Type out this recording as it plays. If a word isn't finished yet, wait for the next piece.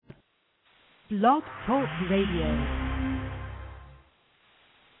Blog Talk Radio.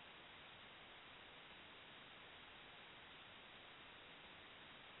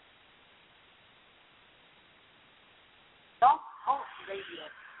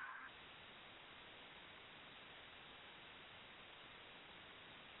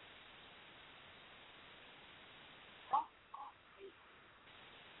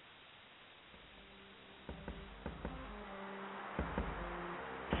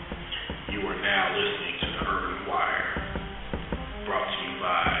 You are now listening to The Urban Wire, brought to you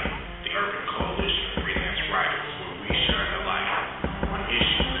by the Urban Coalition of Freelance Writers, where we shine a light on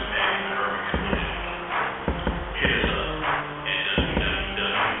issues impacting the urban community. Hit us up at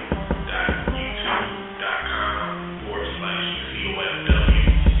www.youtube.com/COFW or check us out on MySpace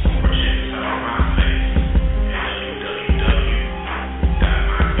at www.myspace.com/COFW.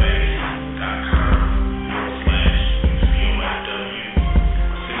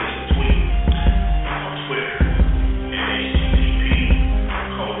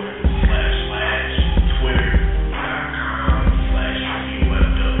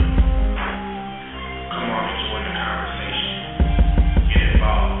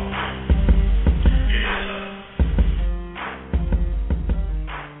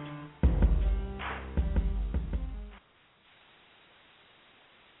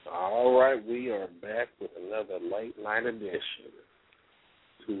 All right, we are back with another late night edition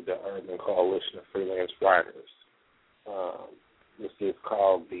to the Urban Coalition of Freelance Writers. This is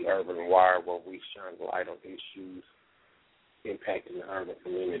called the Urban Wire, where we shine light on issues impacting the urban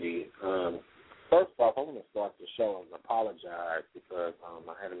community. First off, I want to start the show and apologize because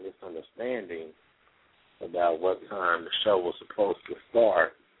I had a misunderstanding about what time the show was supposed to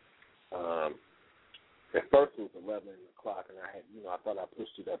start. At first it was 11 o'clock, and I thought I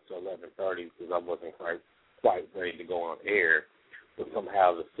pushed it up to 11:30 because I wasn't quite ready to go on air. But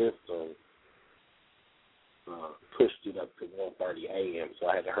somehow the system pushed it up to 1:30 a.m., so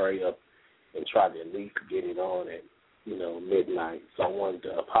I had to hurry up and try to at least get it on at, midnight. So I wanted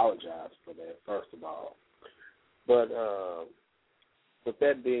to apologize for that, first of all. But with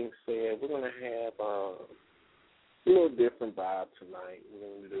that being said, we're going to have a little different vibe tonight. We're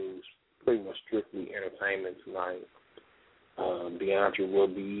going to do pretty much strictly entertainment tonight. DeAndre will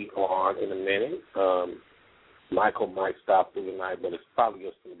be on in a minute. Michael might stop through tonight, but it's probably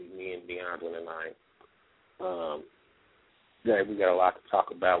just going to be me and DeAndre tonight. Yeah, we got a lot to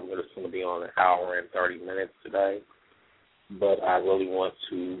talk about. We're just going to be on an hour and 30 minutes today. But I really want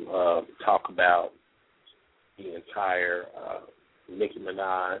to talk about the entire Nicki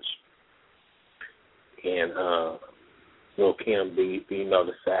Minaj and Lil Kim beef.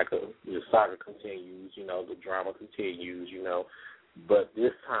 The saga continues, the drama continues, But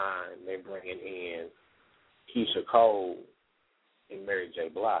this time they're bringing in Keisha Cole and Mary J.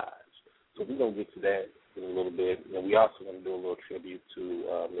 Blige. So we're going to get to that in a little bit. And we also going to do a little tribute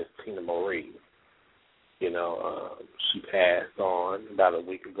to Miss Tina Marie. She passed on about a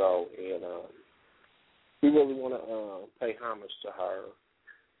week ago, and we really want to pay homage to her.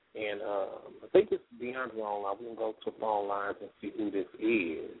 And I think it's DeAndre online. We're going to go to phone lines and see who this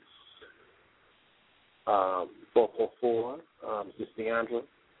is. 444, is this DeAndre?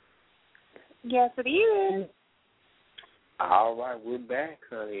 Yes, it is. All right, we're back,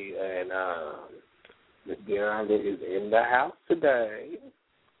 honey. And Miss DeAndre is in the house today.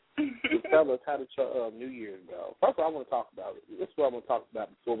 So tell us, how did your New Year's go? First of all, I want to talk about it. This is what I want to talk about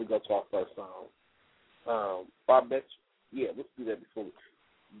before we go to our first song. Let's do that before we...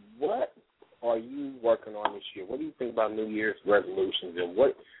 What are you working on this year? What do you think about New Year's resolutions? And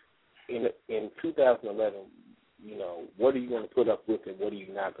what in 2011, what are you going to put up with and what are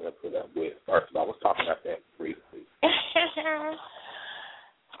you not going to put up with? First of all, let's talk about that briefly.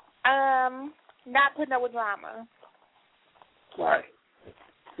 Not putting up with drama. Right.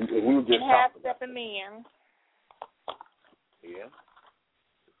 We were just and half-stepping men. Yeah.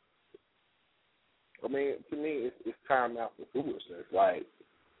 I mean, to me, it's time out for foolishness. Like,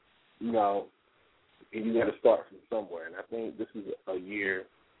 and you got to start from somewhere. And I think this is a year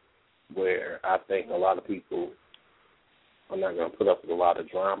where I think a lot of people are not going to put up with a lot of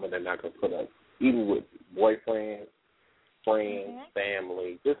drama. They're not going to put up, even with boyfriends, friends,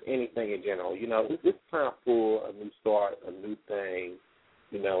 family, just anything in general. It's time for a new start, a new thing.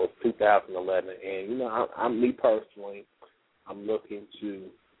 It's 2011. And, I'm me personally, I'm looking to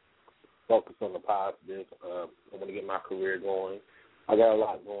focus on the positive. I want to get my career going. I got a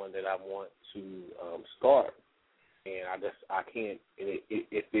lot going that I want to start, and I can't.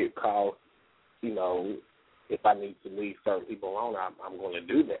 If it calls, if I need to leave certain people alone, I'm going to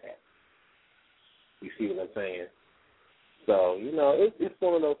do that. You see what I'm saying? So, it's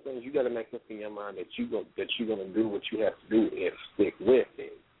one of those things you got to make up in your mind that you're going to do what you have to do and stick with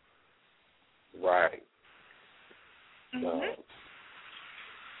it. Right. Mm-hmm.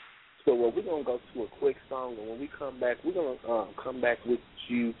 So we're going to go to a quick song, and when we come back, we're going to come back with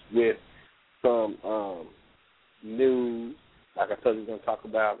you with some news. Like I told you, we're going to talk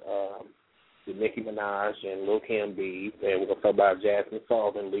about the Nicki Minaj and Lil Kim beef, and we're going to talk about Jasmine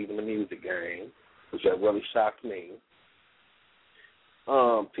Sullivan leaving the music game, which that really shocked me.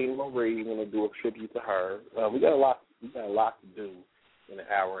 Tina Marie, we're going to do a tribute to her. We got a lot to do in an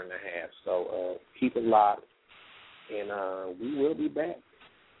hour and a half, so keep it locked, and we will be back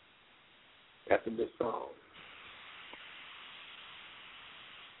after this song.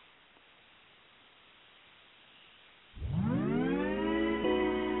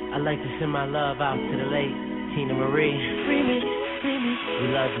 I'd like to send my love out to the late Tina Marie. We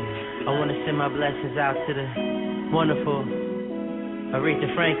love you. I want to send my blessings out to the wonderful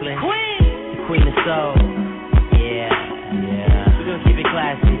Aretha Franklin, the Queen of Soul. Yeah. We're going to keep it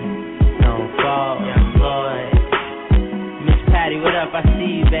classy. Don't fall, Lord. Miss Patty, what up? I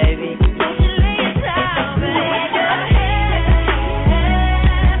see you, baby.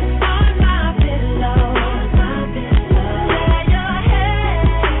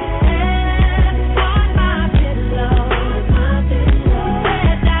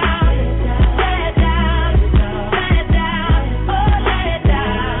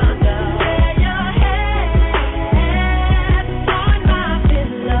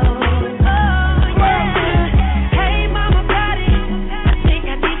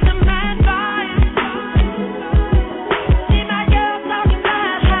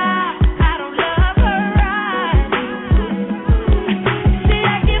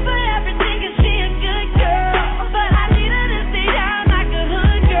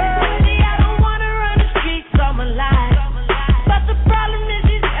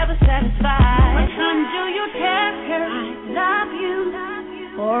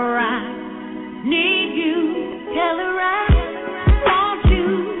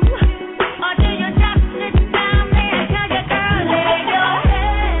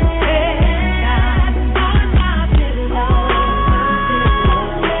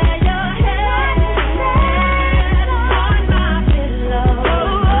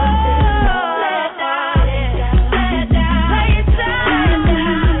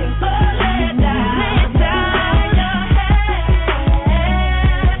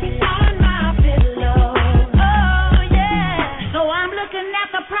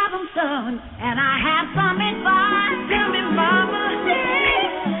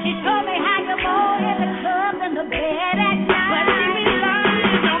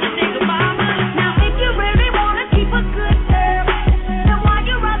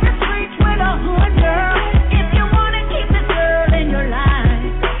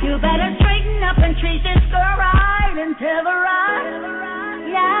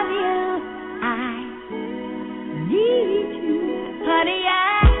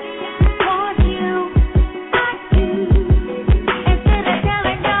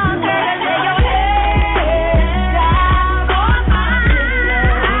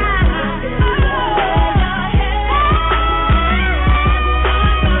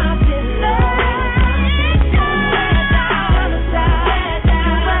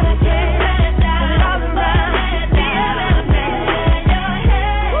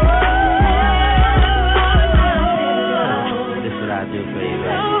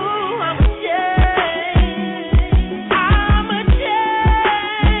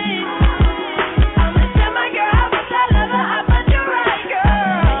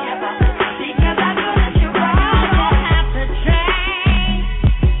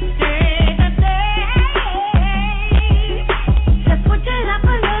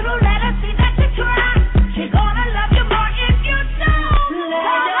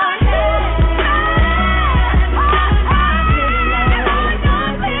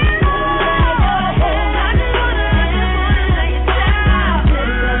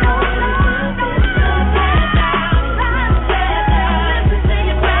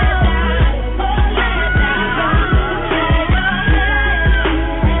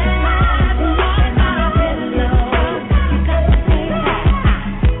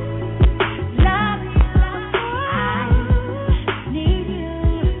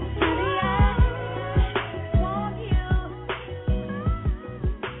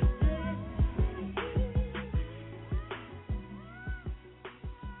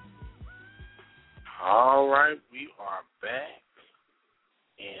 All right, we are back,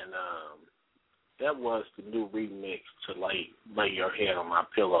 and that was the new remix to Lay Your Head on My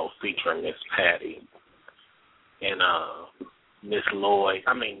Pillow featuring Miss Patty. and Mr. Lloyd,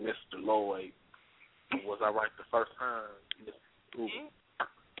 was I right the first time?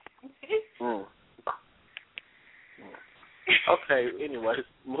 Okay, anyways,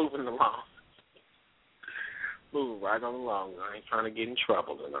 moving along. Moving right on along. I ain't trying to get in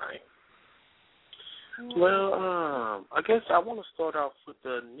trouble tonight. Well, I guess I want to start off with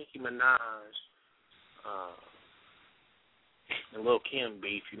the Nicki Minaj and Lil Kim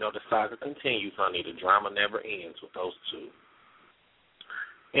beef. You know, the saga continues, honey. The drama never ends with those two.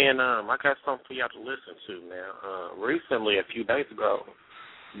 And I got something for y'all to listen to now. Recently, a few days ago,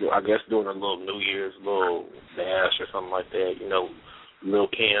 I guess during a little New Year's little dash or something like that, you know, Lil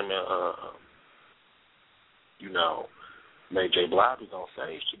Kim and, you know, Mary J. Blige was on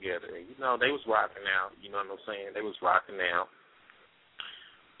stage together. And, you know, they was rocking out. You know what I'm saying? They was rocking out.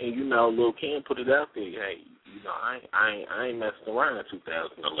 And, you know, Lil Kim put it out there. Hey, you know, I ain't messing around in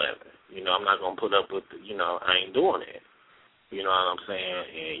 2011. You know, I'm not going to put up with, you know, I ain't doing it. You know what I'm saying?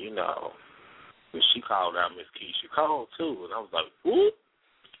 And, you know, she called out Miss Keisha Cole, too. And I was like, whoop.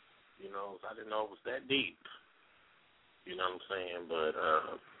 You know, I didn't know it was that deep. You know what I'm saying? But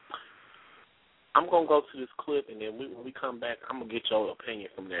I'm going to go to this clip, and then when we come back, I'm going to get your opinion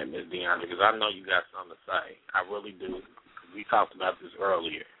from that, Miss Deanna, because I know you got something to say. I really do. We talked about this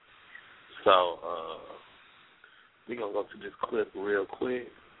earlier. So we're going to go to this clip real quick,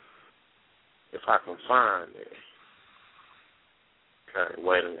 if I can find it. Okay,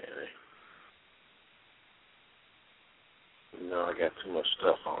 wait a minute. No, I got too much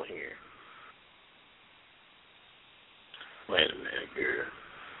stuff on here. Wait a minute, girl.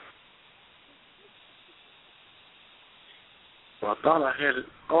 Well, I thought I had it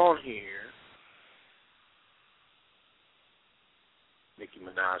on here. Nicki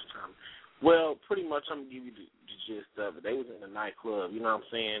Minaj time. Well, pretty much I'm going to give you the gist of it. They was in a nightclub, you know what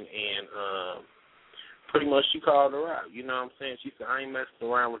I'm saying? And pretty much she called her out, you know what I'm saying? She said, I ain't messing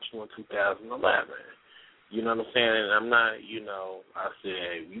around with you in 2011. You know what I'm saying? And I'm not, you know, I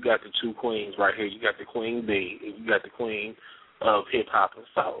said, you got the two queens right here. You got the Queen B and you got the queen of hip-hop and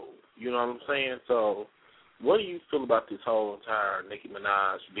soul. You know what I'm saying? So what do you feel about this whole entire Nicki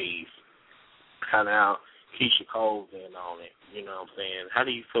Minaj beef? How now Keisha Cole's in on it. You know what I'm saying? How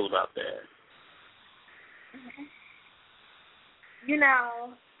do you feel about that? You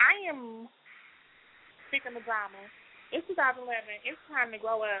know, I am sick of the drama. It's 2011. It's time to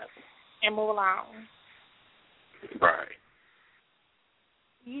grow up and move along. Right.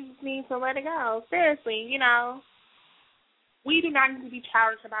 You just need to let it go. Seriously, you know, we do not need to be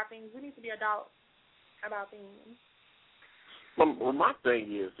childish about things. We need to be adults about things. Well, my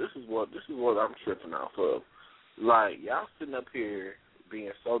thing is, this is what I'm tripping off of. Like, y'all sitting up here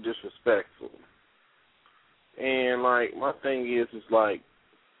being so disrespectful. And, like, my thing is like,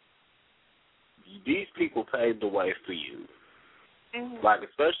 these people paved the way for you. Mm-hmm. Like,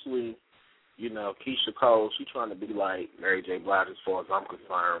 especially, you know, Keisha Cole, she trying to be like Mary J. Blige as far as I'm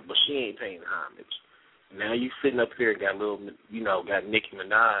concerned, but she ain't paying homage. Now you sitting up here and got Nicki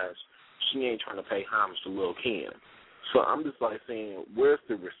Minaj, she ain't trying to pay homage to Lil Kim. So I'm just like saying, where's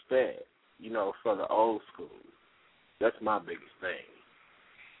the respect, you know, for the old school? That's my biggest thing.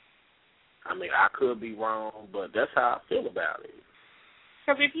 I mean, I could be wrong, but that's how I feel about it.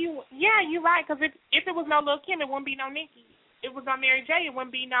 Because you're right, because if it was no Lil Kim, it wouldn't be no Nicki. If it was no Mary J, it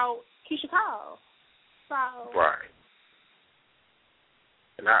wouldn't be no Keisha Cole. So. Right.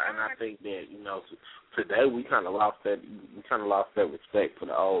 And I think that, you know, today we kind of lost that respect for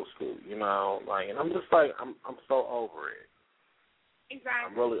the old school, you know, like, and I'm just like, I'm so over it. Exactly.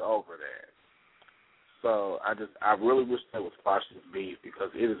 I'm really over that. So I really wish there was Washington beef because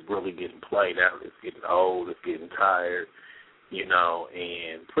it is really getting played out. It's getting old. It's getting tired, you know,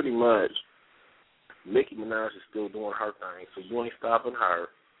 and pretty much Nicki Minaj is still doing her thing, so you ain't stopping her,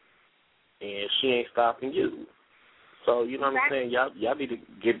 and she ain't stopping you. So, you know what I'm saying? Y'all need to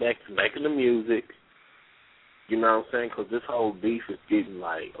get back to making the music, you know what I'm saying? Because this whole beef is getting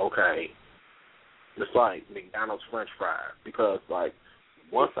like, okay, it's like McDonald's French fries. Because, like,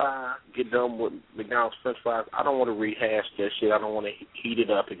 once I get done with McDonald's French fries, I don't want to rehash that shit. I don't want to heat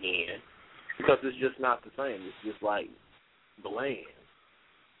it up again. Because it's just not the same. It's just, like, bland.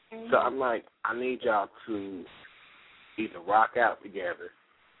 Mm-hmm. So I'm like, I need y'all to either rock out together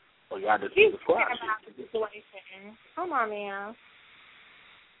or y'all just need to squash it. The situation. Come on now.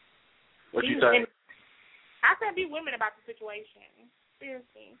 What you say? I said be women about the situation.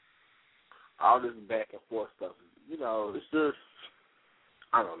 Seriously. All this back and forth stuff, you know, it's just,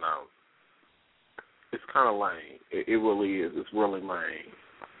 I don't know. It's kind of lame. It really is. It's really lame.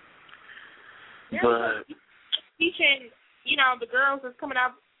 Yeah, but teaching, you know, the girls that's coming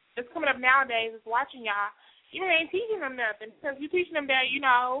up nowadays is watching y'all. you ain't teaching them nothing because you're teaching them that,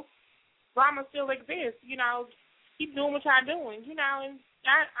 drama still exists. Keep doing what y'all doing. And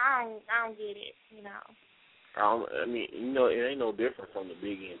I don't get it. I mean, it ain't no different from the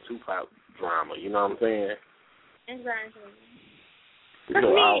Biggie and Tupac drama. You know what I'm saying? Exactly. Because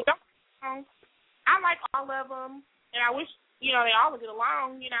I like all of them, and I wish they all would get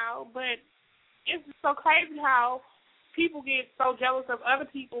along. But it's just so crazy how people get so jealous of other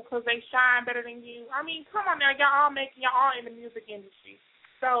people because they shine better than you. I mean, come on now, y'all all in the music industry.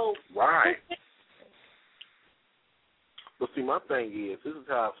 So right. But see, my thing is, this is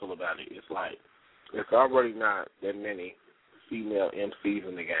how I feel about it. It's like it's already not that many female MCs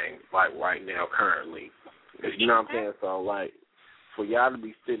in the game, like right now, currently. You know what I'm saying? So, like, for y'all to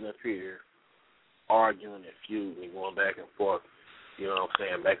be sitting up here arguing and feuding and going back and forth, you know what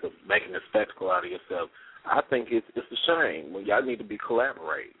I'm saying, making a spectacle out of yourself, I think it's a shame when y'all need to be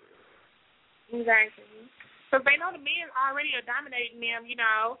collaborating. Exactly. Because they know the men already are dominating them,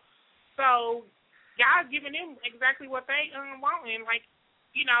 so y'all giving them exactly what they wanting. Like,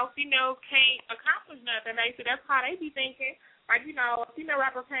 females can't accomplish nothing. That's how they be thinking. Like, a female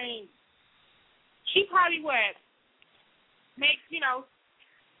rapper can't. She probably makes, be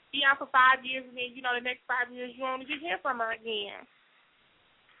out for 5 years and then, the next 5 years you only just hear from her again.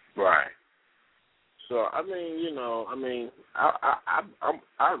 Right. So I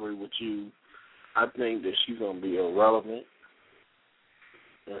agree with you. I think that she's gonna be irrelevant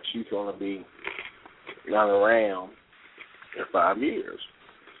and she's gonna be not around in 5 years.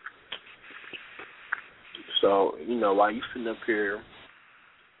 So, while you sitting up here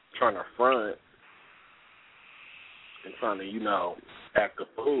trying to front and trying to, act a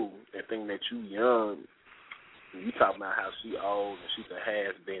fool and think that you young, and you talking about how she old and she's a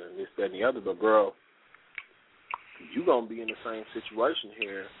has-been and this, that, and the other, but girl, you going to be in the same situation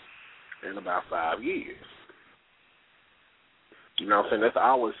here in about 5 years. You know what I'm saying? That's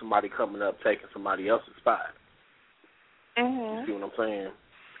always somebody coming up taking somebody else's spot. Mm-hmm. You see what I'm saying?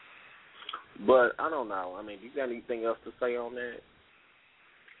 But I don't know. I mean, you got anything else to say on that?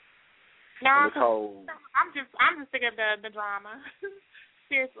 No, I'm just sick of the drama.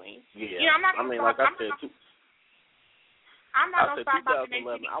 Seriously. Yeah. I'm not. I mean, like I said, I'm not gonna stop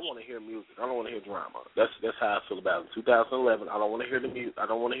 2011. I want to hear music. I don't want to hear drama. That's how I feel about it. 2011. I don't want to hear the music. I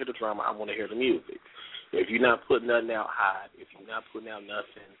don't want to hear the drama. I want to hear the music. If you're not putting nothing out hot, if you're not putting out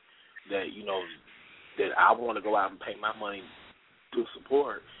nothing that that I want to go out and pay my money to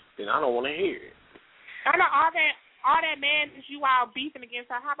support, then I don't want to hear it. I know all that madness you all beefing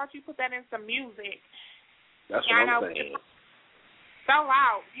against her. How about you put that in some music? That's what I'm saying. Sell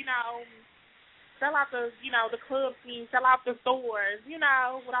out, sell out the club scene, sell out the stores, with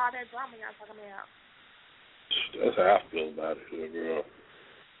all that drama y'all talking about. That's how I feel about it here, girl.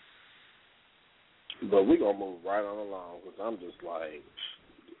 But we're going to move right on along because I'm just like,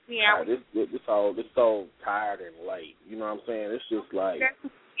 yeah, this so tired and late. You know what I'm saying? It's just like,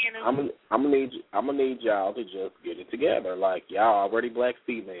 I'm gonna need y'all to just get it together. Like, y'all already black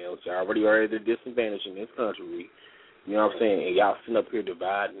females. Y'all already are at a disadvantage in this country. You know what I'm saying? And y'all sitting up here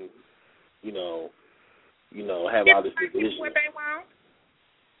dividing, have all this division. What they want?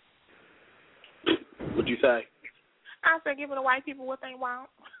 What'd you say? I said giving the white people what they want.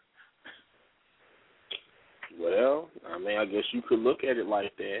 Well, I mean, I guess you could look at it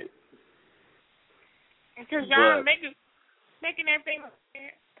like that. Because y'all making everything like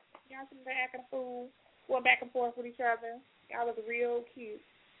that. Y'all sitting there acting a fool, going back and forth with each other. Y'all look real cute.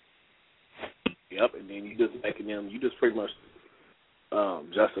 Yep, and then you just pretty much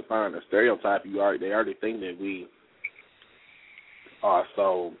justifying the stereotype. They already think that we are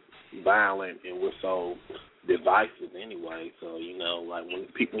so violent and we're so divisive anyway. So, like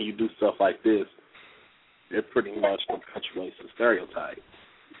when you do stuff like this, it pretty much perpetuates the stereotype.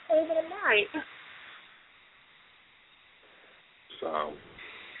 Over the night. So,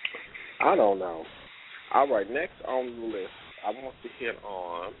 I don't know. All right, next on the list, I want to hit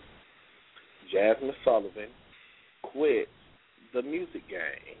on Jasmine Sullivan quit the music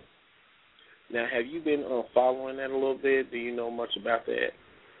game. Now, have you been following that a little bit? Do you know much about that?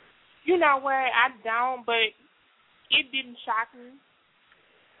 You know what? I don't, but it didn't shock me.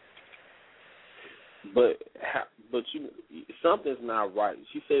 But something's not right.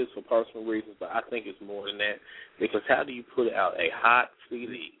 She says it's for personal reasons, but I think it's more than that. Because how do you put out a hot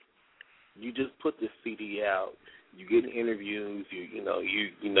CD? You just put this CD out. You get interviews. You getting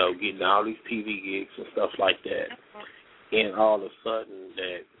all these TV gigs and stuff like that. And all of a sudden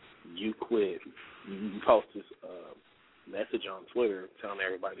that you quit. You post this message on Twitter telling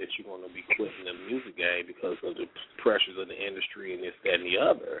everybody that you're going to be quitting the music game because of the pressures of the industry and this, that, and the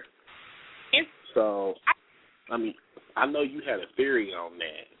other. I mean, I know you had a theory on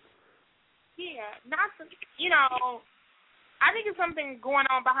that. Yeah, not to, I think it's something going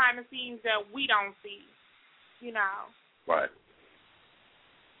on behind the scenes that we don't see, Right.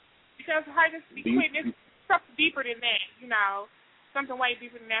 Because hard to be quitting, it's something deeper than that, something way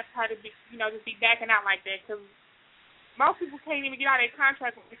deeper than that. It's hard to be, just be backing out like that because most people can't even get out of their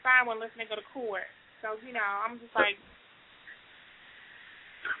contract when they sign one unless they go to court. So, I'm just like.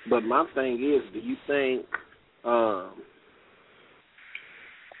 But my thing is, do you think?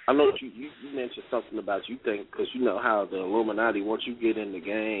 I know you mentioned something about you think because you know how the Illuminati, once you get in the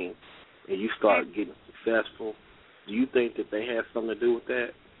game and you start getting successful, do you think that they have something to do with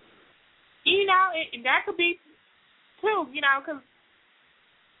that? That could be too, because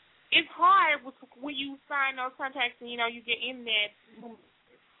it's hard when you sign those contracts and, you get in that,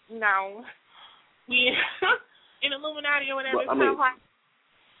 in Illuminati or whatever. It's so hard to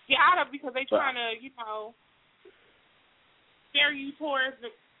get out of because they're trying to, steer you toward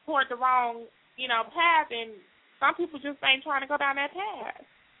the wrong, path, and some people just ain't trying to go down that path.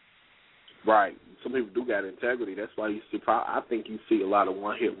 Right. Some people do got integrity. That's why I think you see a lot of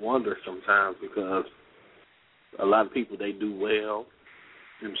one-hit wonders sometimes because a lot of people, they do well.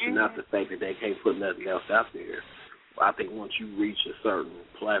 And it's not the fact that they can't put nothing else out there. I think once you reach a certain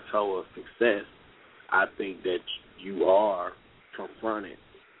plateau of success, I think that you are confronted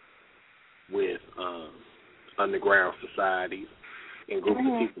with underground societies and groups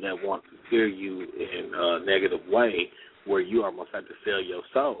of people that want to steer you in a negative way where you almost have to sell your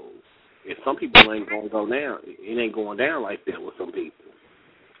soul. And some people ain't going to go down. It ain't going down like that with some people.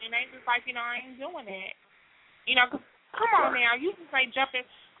 And they just like, I ain't doing that. 'Cause come on now, you can say jumping.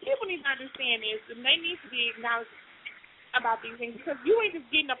 People need to understand this, and they need to be acknowledged about these things because you ain't just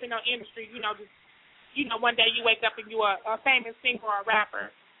getting up in the industry, one day you wake up and you a famous singer or a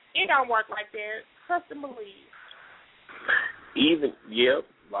rapper. It don't work like that. Trust and believe. You're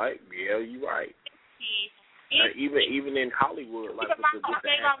right. Even in Hollywood, like it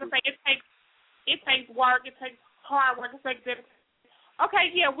takes work, it takes hard work, it takes dedication.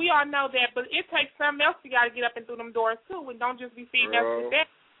 Okay, yeah, we all know that, but it takes something else you got to get up and through them doors too, and don't just be feeding us with that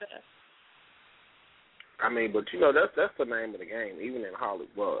stuff. I mean, but that's the name of the game. Even in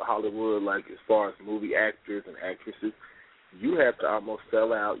Hollywood, like as far as movie actors and actresses, you have to almost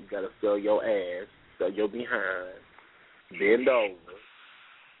sell out. You got to sell your ass, sell your behind, bend over,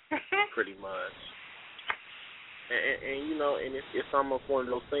 pretty much. And it's almost one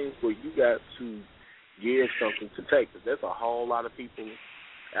of those things where you got to give something to take. Because there's a whole lot of people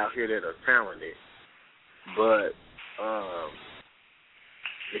out here that are talented, but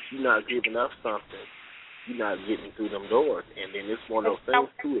if you're not giving up something, you're not getting through them doors. And then it's one of those things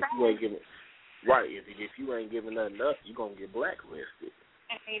too. If you ain't giving if you ain't giving nothing up, you're gonna get blacklisted.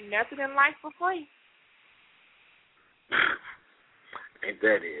 Ain't nothing in life for free. Ain't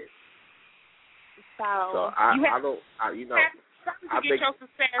that it? So I think your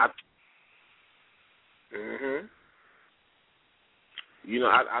success.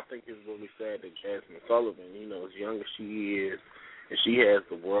 I think it's really sad that Jasmine Sullivan, as young as she is, and she has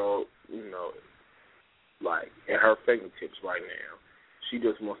the world, like at her fingertips right now. She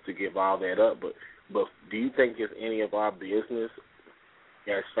just wants to give all that up. But do you think it's any of our business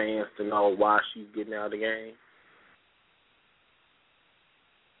as fans to know why she's getting out of the game?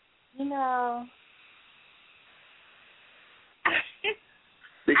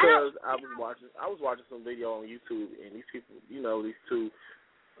 Because I was watching some video on YouTube, and these people, these two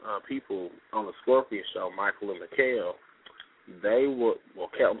people on the Scorpion show, Michael and Mikhail, they were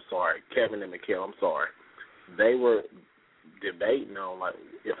Kevin and Mikhail, they were debating on like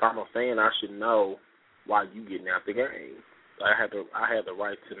if I'm a fan, I should know why you getting out the game. I had the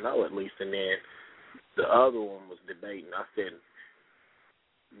right to know at least, and then the other one was debating. I said,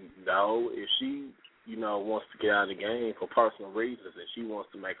 no, if she wants to get out of the game for personal reasons and she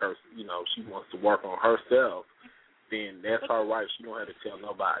wants to make her, she wants to work on herself, then that's her right. She don't have to tell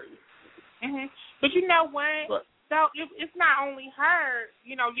nobody. But you know what? So it's not only her.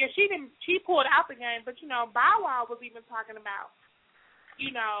 She pulled out the game, but Bow Wow was even talking about,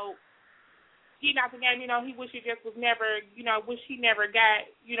 getting out the game. He wish he just was never, wish he never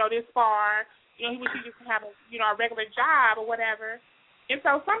got, this far. He wish he just had a regular job or whatever. And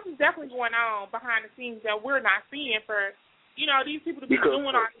so something's definitely going on behind the scenes that we're not seeing for, these people to be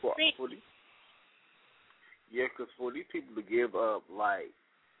doing all these things. Because for these people to give up, like,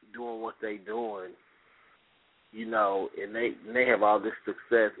 doing what they doing, and they have all this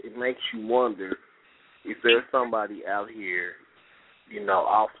success, it makes you wonder if there's somebody out here,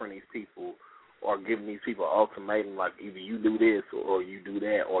 offering these people or giving these people an ultimatum, like either you do this or you do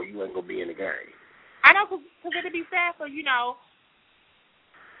that or you ain't going to be in the game. I know, because it'd be sad for, you know,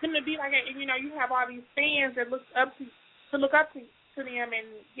 them to be like, you know, you have all these fans that look up to them, and,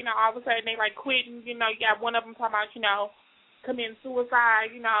 you know, all of a sudden they, like, quit, and, you know, you got one of them talking about, you know, committing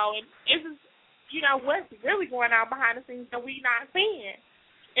suicide, you know, and it's just, you know, what's really going on behind the scenes that we not seeing.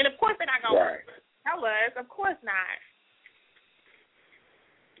 And, of course, they're not going to tell us. Of course not.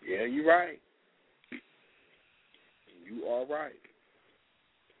 Yeah, you're right. You are right.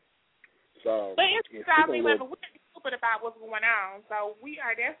 So, but it's 2011. We're stupid about what's going on. So we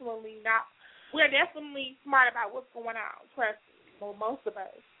are definitely not. We're definitely smart about what's going on. Trust me. Well, most of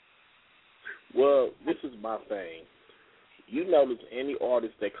us. Well, this is my thing. You notice any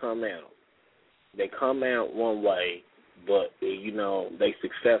artist that come out, they come out one way, but you know they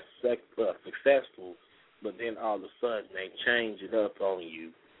successful, but then all of a sudden they change it up on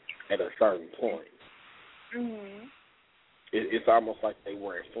you at a certain point. Mhm. It's almost like they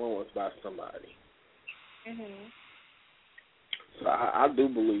were influenced by somebody. Mhm. So I do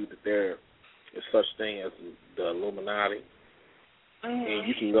believe that there is such thing as the Illuminati. And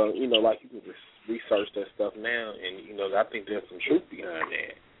you can go, you know, like you can research that stuff now, and you know, I think there's some truth behind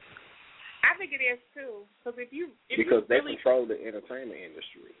that. I think it is too, because because they control the entertainment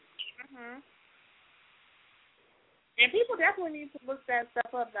industry. Mhm. And people definitely need to look that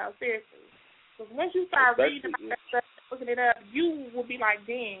stuff up though, seriously. Because once you start reading about that stuff, looking it up, you will be like,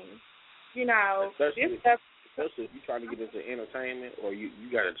 dang, you know, this stuff. Especially if you're trying to get into entertainment, or you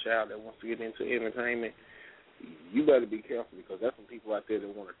got a child that wants to get into entertainment. You better be careful, because there's some people out there that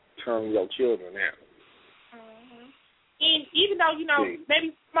want to turn your children out. Mm-hmm. And even though, you know,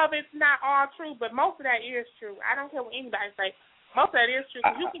 maybe some of it's not all true, but most of that is true. I don't care what anybody say. Most of that is true.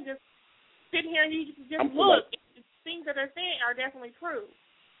 Because you can just sit here and you can just look. Things that they're saying are definitely true.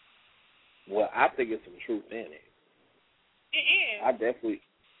 Well, I think it's some truth in it. It is. I definitely.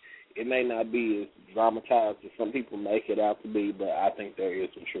 It may not be as dramatized as some people make it out to be, but I think there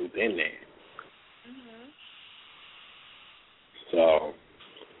is some truth in there. Mhm. So,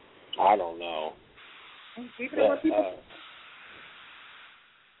 I don't know.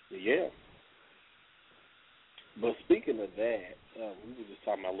 Yeah. But speaking of that, we were just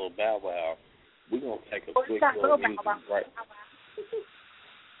talking about Lil Bow Wow. We're going to take a quick little music break.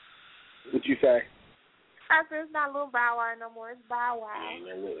 What you say? I said it's not Lil Bow Wow no more. It's Bow Wow. Ain't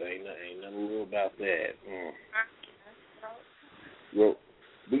nothing little about that. Well,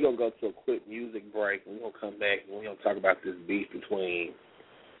 we're going to go to a quick music break. We're going to come back and we're going to talk about this beef between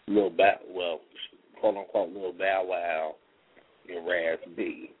quote-unquote Lil Bow Wow and Raz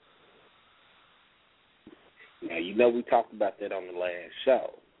B. Now, you know we talked about that on the last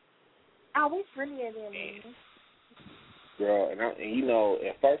show. Oh, we really did. Girl, and you know,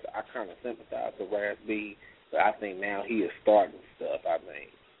 at first I kind of sympathized with Raz B, but I think now he is starting stuff, I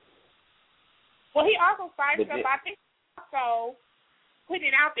think. Well, he also started stuff. I think also putting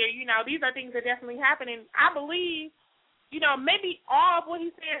it out there, you know, these are things that definitely happening. I believe, you know, maybe all of what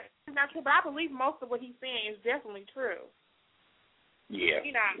he's saying is not true, but I believe most of what he's saying is definitely true. Yeah.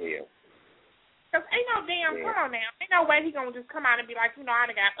 You know. Yeah. Because ain't no come on now. Ain't no way he going to just come out and be like, you know, I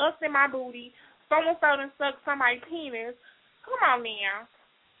done got us in my booty, so-and-so done sucked somebody's penis. Come on now.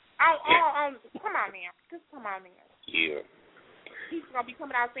 Come on now. Just come on now. Yeah. He's going to be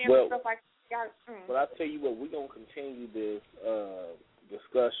coming out saying stuff like that. But I tell you what, we're going to continue this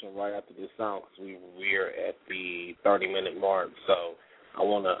discussion right after this song, because we're at the 30-minute mark. So I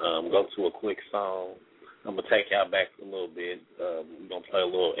want to go to a quick song. I'm going to take y'all back a little bit. We're going to play a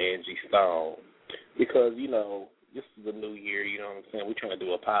little Angie song. Because, you know, this is the new year, you know what I'm saying? We're trying to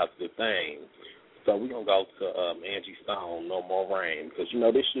do a positive thing. So we're going to go to Angie Stone, No More Rain. Because, you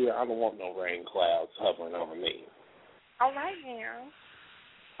know, this year I don't want no rain clouds hovering over me. All right, now.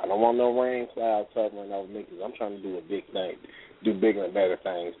 I don't want no rain clouds hovering over me, because I'm trying to do a big thing, do bigger and better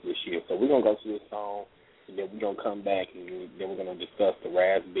things this year. So we're going to go to this song, and then we're going to come back, and then we're going to discuss the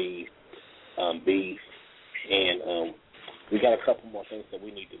Raz B beef. And we got a couple more things that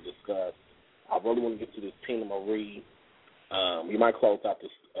we need to discuss. I really want to get to this Tina Marie. We might close out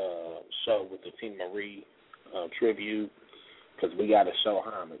this show with the Tina Marie tribute, because we got to show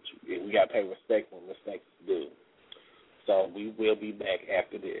homage. We got to pay respect when respect is due. So we will be back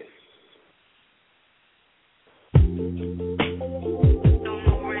after this.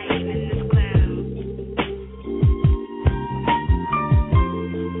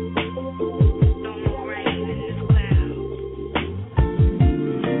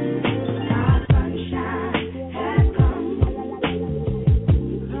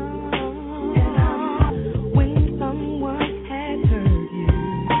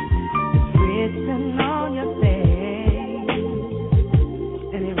 On your face,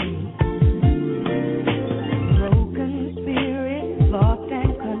 and it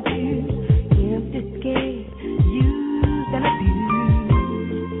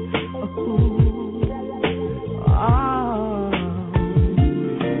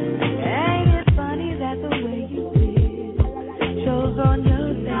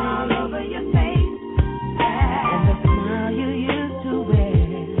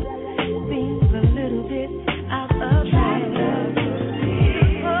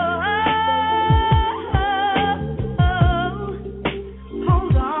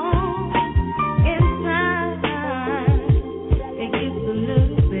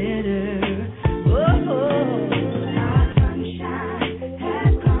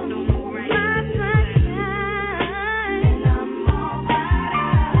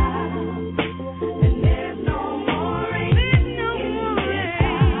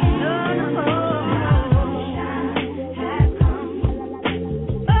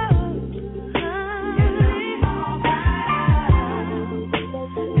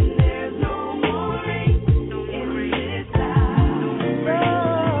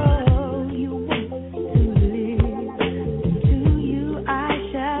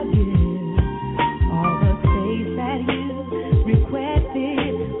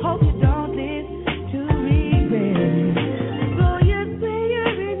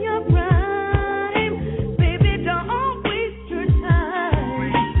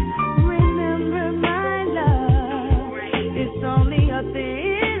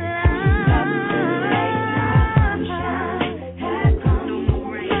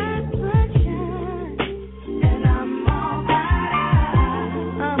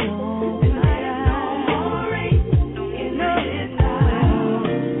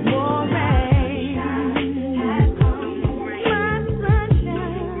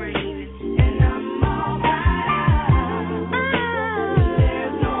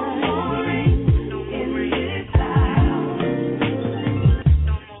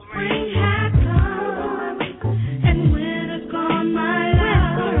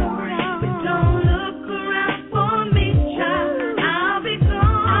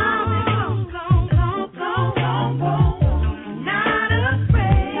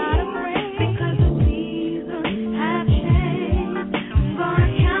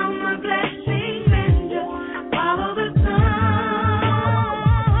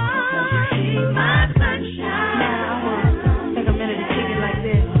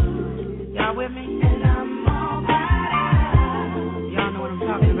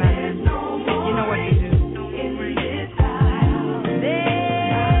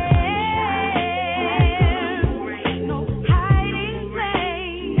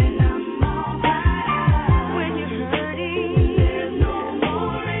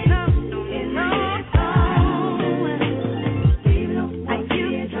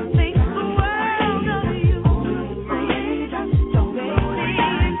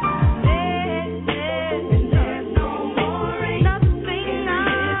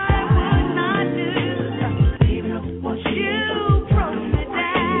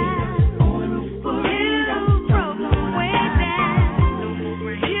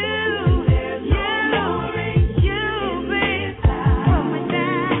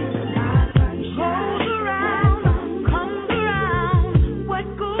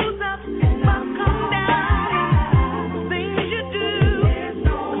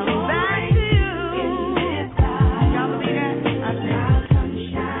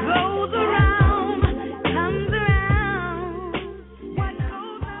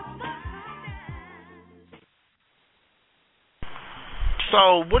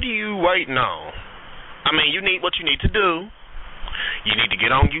So what are you waiting on? I mean, you need what you need to do. You need to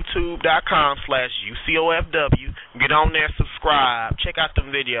get on youtube.com/UCOFW. Get on there, subscribe, check out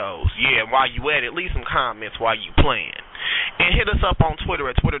them videos. Yeah, while you at it, leave some comments while you playing. And hit us up on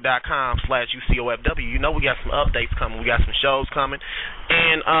Twitter at twitter.com/UCOFW. You know we got some updates coming. We got some shows coming.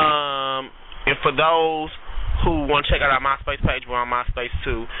 And for those who want to check out our MySpace page, we're on MySpace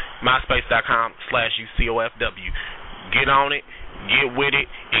too, myspace.com/UCOFW. Get on it, get with it,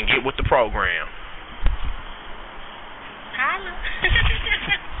 and get with the program. Holla.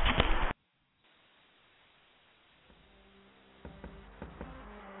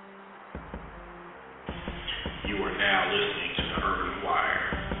 You are now listening to The Urban Wire,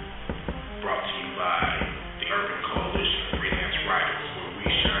 brought to you by the Urban Coalition of Freelance Writers, where we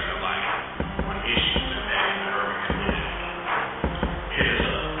shine the light on issues impacting the urban community. Hit us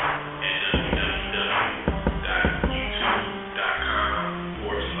up at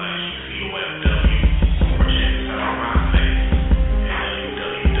www.youtube.com/UCOFW or check us out on MySpace at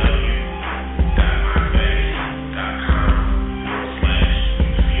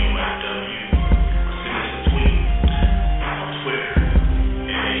www.myspace.com/UCOFW. Send us a tweet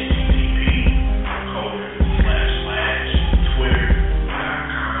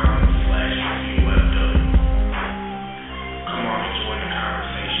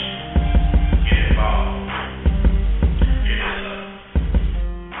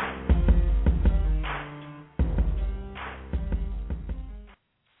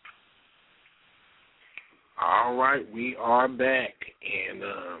right, we are back, and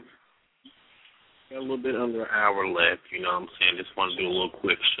got a little bit under an hour left. You know what I'm saying? Just want to do a little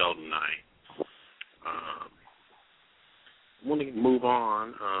quick show tonight. I want to move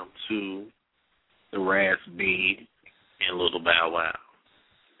on to the Raz B and Little Bow Wow.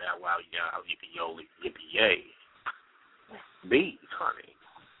 Bow Wow, y'all, yippee yoli, yippee yay. Beats, honey.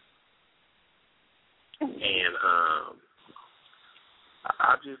 And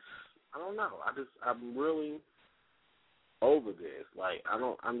I don't know. I'm really over this. Like,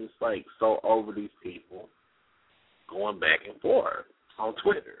 I'm just like so over these people going back and forth on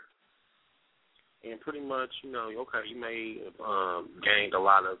Twitter. And pretty much, you know, okay, you may have gained a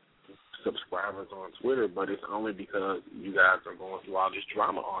lot of subscribers on Twitter, but it's only because you guys are going through all this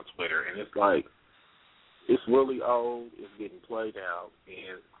drama on Twitter. And it's like, it's really old, it's getting played out,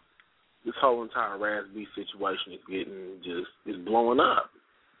 and this whole entire Raz B situation is blowing up.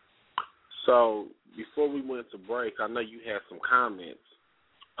 So before we went to break, I know you had some comments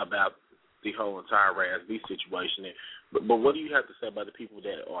about the whole entire Raz B situation, but what do you have to say about the people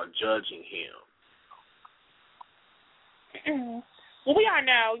that are judging him? Well, we all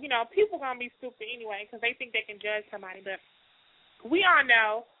know, you know, people are going to be stupid anyway because they think they can judge somebody, but we all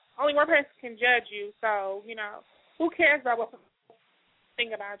know only one person can judge you, so, you know, who cares about what people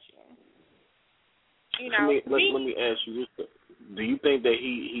think about you? You know, let me ask you this: do you think that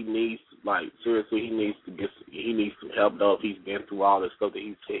he needs, like, seriously, he needs some help though if he's been through all this stuff that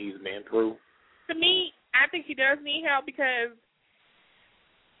he's been through? To me, I think he does need help because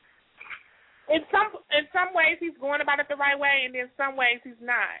in some ways he's going about it the right way, and in some ways he's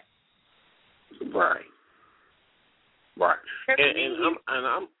not. Right.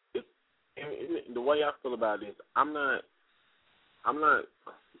 And the way I feel about this, I'm not.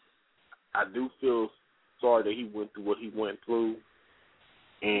 I do feel sorry that he went through what he went through,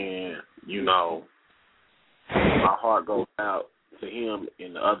 and you know, my heart goes out to him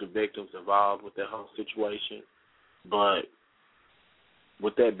and the other victims involved with that whole situation. But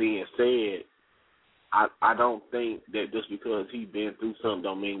with that being said, I don't think that just because he's been through something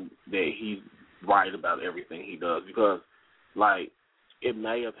don't mean that he's right about everything he does, because, like, it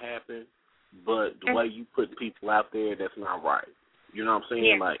may have happened, but the way you put people out there, that's not right. You know what I'm saying?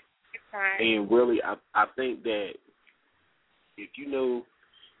 Yeah. Like, and really, I think that if you know,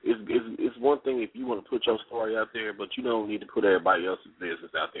 it's one thing if you want to put your story out there, but you don't need to put everybody else's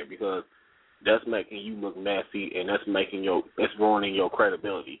business out there, because that's making you look messy, and that's ruining your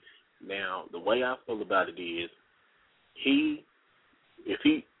credibility. Now, the way I feel about it is,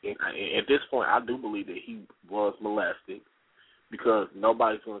 at this point, I do believe that he was molested, because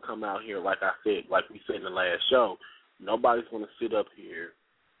nobody's going to come out here, like I said, like we said in the last show, nobody's going to sit up here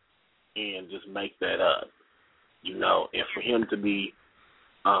and just make that up, you know. And for him to be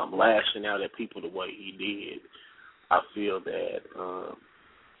lashing out at people the way he did, I feel that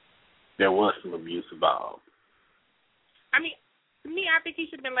there was some abuse involved. I mean, to me, I think he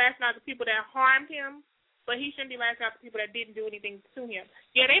should have been lashing out to people that harmed him, but he shouldn't be lashing out to people that didn't do anything to him.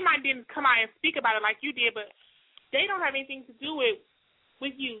 Yeah, they might didn't come out and speak about it like you did, but they don't have anything to do with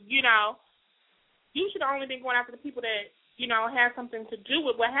you, you know. You should have only been going after the people that, you know, had something to do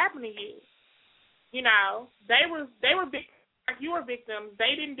with what happened to you. You know, they were big, like you were victims.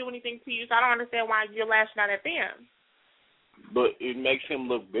 They didn't do anything to you, so I don't understand why you're lashing out at them. But it makes him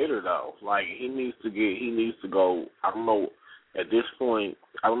look bitter, though. Like, he needs to go, I don't know, at this point,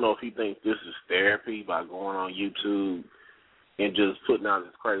 I don't know if he thinks this is therapy by going on YouTube and just putting out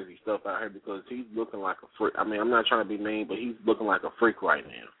this crazy stuff out here, because he's looking like a freak. I mean, I'm not trying to be mean, but he's looking like a freak right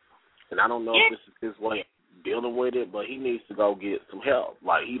now. And I don't know if this is his way of dealing with it, but he needs to go get some help.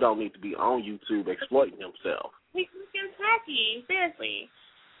 Like, he don't need to be on YouTube exploiting himself. He's tacky, seriously.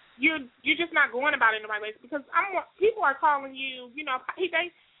 You're just not going about it in the right way, because people are calling you, you know, he's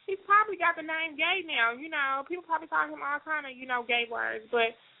probably got the name gay now, you know. People probably call him all kind of, you know, gay words.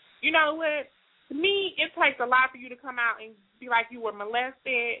 But you know what? To me, it takes a lot for you to come out and be like you were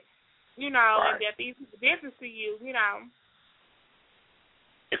molested, you know, right, and that these people did this to you, you know.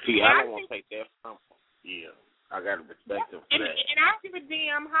 And see, I don't want to take that from him. Yeah, I got to respect him for that. And I don't give a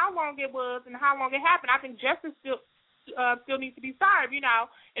damn how long it was and how long it happened. I think justice still needs to be served, you know,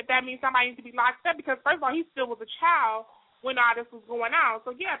 if that means somebody needs to be locked up, because, first of all, he still was a child when all this was going on.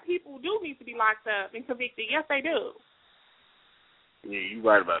 So, yeah, people do need to be locked up and convicted. Yes, they do. Yeah, you're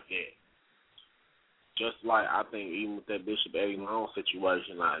right about that. Just like I think even with that Bishop Eddie Long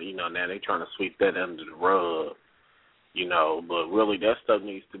situation, like, you know, now they're trying to sweep that under the rug, you know, but really that stuff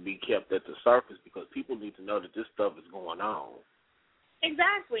needs to be kept at the surface, because people need to know that this stuff is going on.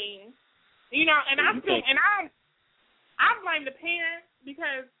 Exactly. You know, and I blame the parents,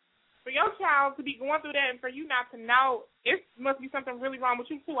 because for your child to be going through that and for you not to know, it must be something really wrong with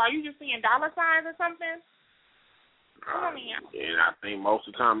you too. Are you just seeing dollar signs or something? And I think most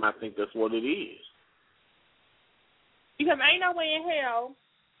of the time, I think that's what it is. Because ain't no way in hell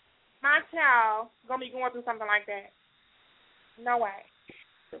my child gonna be going through something like that. No way.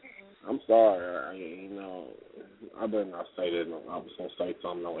 I'm sorry. I better not say that. I was gonna say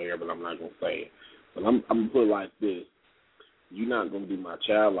something on air, but I'm not gonna say it. But I'm gonna put it like this: you're not gonna do my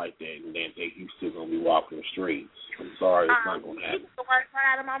child like that, and then think you still gonna be walking the streets. I'm sorry, it's not gonna happen. The words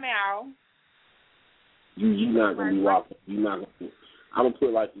right out of my mouth. You're not gonna be walking. You're not gonna. I'm gonna put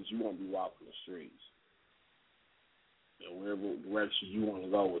it like this: you won't be walking the streets. And wherever direction you want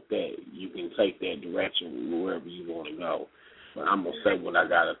to go with that, you can take that direction wherever you want to go. But I'm going to say what I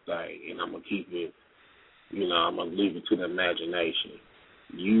got to say, and I'm going to keep it, I'm going to leave it to the imagination.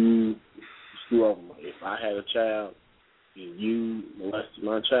 You screw over my, if I had a child and you molested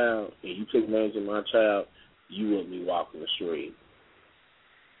my child and you took advantage of my child, you wouldn't be walking the street.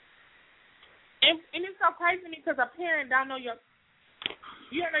 And it's so crazy to me because a parent don't know you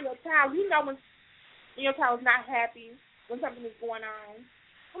don't know your child. You know when your child is not happy, when something is going on.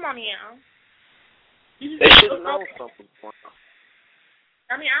 Come on now. They should have known something.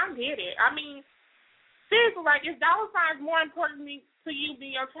 I mean, I get it. I mean, seriously, like, is dollar signs more important to you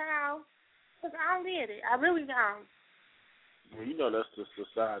than your child? Because I don't get it. I really don't. Well, that's the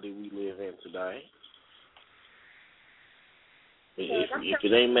society we live in today. If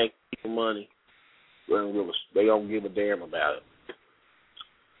it ain't making people money, they don't give a damn about it.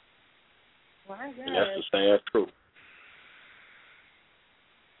 Well, I guess. And that's the sad truth.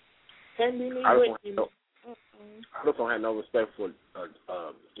 I just don't have no respect for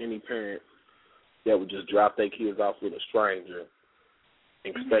any parent that would just drop their kids off with a stranger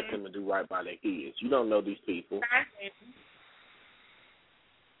and expect them to do right by their kids. You don't know these people.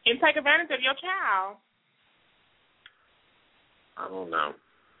 And take advantage of your child. I don't know.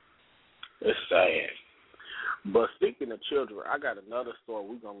 It's sad. But speaking of children, I got another story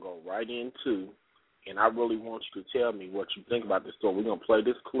we're going to go right into, and I really want you to tell me what you think about this story. We're going to play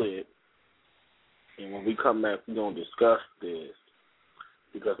this clip, and when we come back, we're going to discuss this,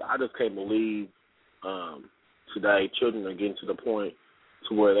 because I just can't believe today children are getting to the point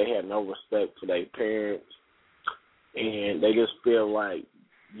to where they have no respect for their parents, and they just feel like,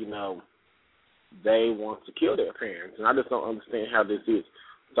 they want to kill their parents, and I just don't understand how this is.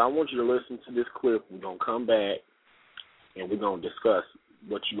 So I want you to listen to this clip. We're going to come back, and we're going to discuss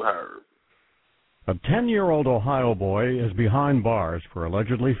what you heard. A 10-year-old Ohio boy is behind bars for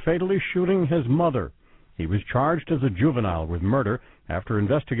allegedly fatally shooting his mother. He was charged as a juvenile with murder after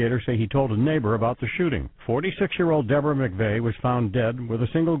investigators say he told a neighbor about the shooting. 46-year-old Deborah McVeigh was found dead with a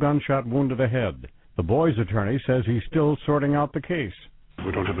single gunshot wound to the head. The boy's attorney says he's still sorting out the case.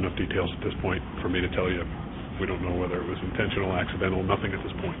 We don't have enough details at this point for me to tell you. We don't know whether it was intentional, accidental, nothing at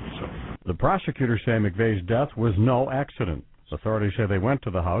this point. So, the prosecutors say McVeigh's death was no accident. Authorities say they went to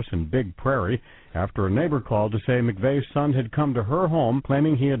the house in Big Prairie after a neighbor called to say McVeigh's son had come to her home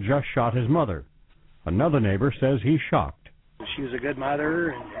claiming he had just shot his mother. Another neighbor says he's shocked. She was a good mother,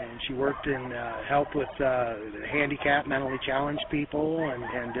 and she worked in help with handicapped, mentally challenged people,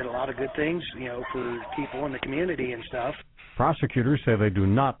 and did a lot of good things, for people in the community and stuff. Prosecutors say they do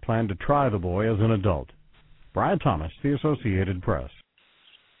not plan to try the boy as an adult. Brian Thomas, The Associated Press.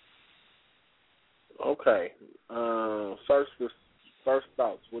 Okay. First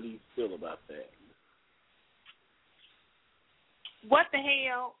thoughts. What do you feel about that? What the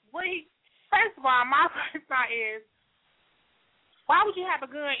hell? First of all, my first thought is, why would you have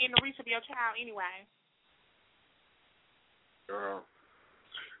a gun in the reach of your child anyway? Girl.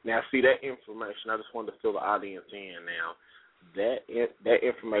 Now, see, that information, I just wanted to fill the audience in now. That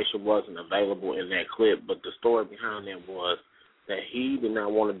information wasn't available in that clip, but the story behind that was that he did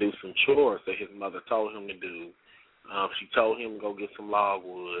not want to do some chores that his mother told him to do. She told him to go get some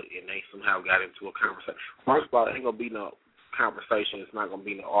logwood, and they somehow got into a conversation. First of all, it ain't going to be no conversation. It's not going to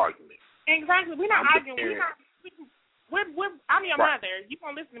be no argument. Exactly. We're not arguing. I'm your mother. You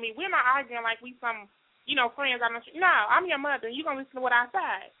going to listen to me. We're not arguing like we some, friends. No, I'm your mother. You going to listen to what I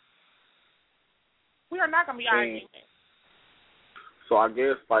say. We are not going to be arguing. So I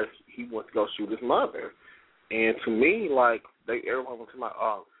guess, he went to go shoot his mother. And to me, everyone was like,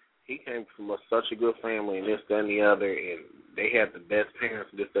 oh, he came from such a good family and this, that, and the other, and they had the best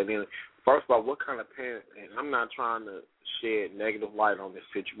parents, this, that, and the other. First of all, what kind of parents, and I'm not trying to shed negative light on this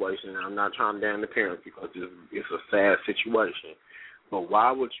situation, I'm not trying to damn the parents because it's a sad situation, but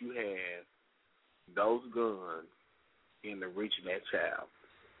why would you have those guns in the reach of that child?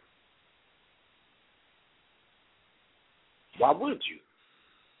 Why would you?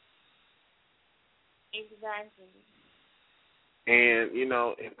 Exactly. And, you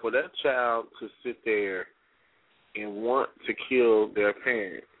know, and for that child to sit there and want to kill their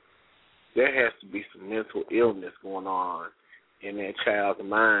parent, there has to be some mental illness going on in that child's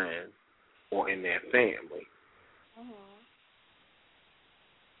mind or in their family. Mm-hmm.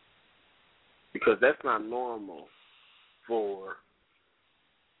 Because that's not normal for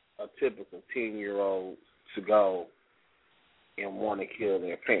a typical 10-year-old to go and want to kill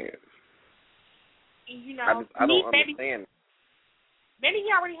their parents. And, you know, I don't understand. Maybe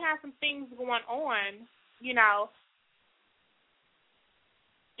he already has some things going on, you know,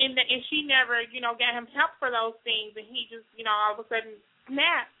 and she never, you know, got him help for those things, and he just, you know, all of a sudden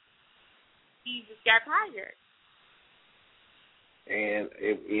snapped. He just got tired. And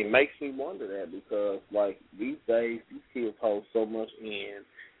it makes me wonder that because, like, these days, these kids hold so much in,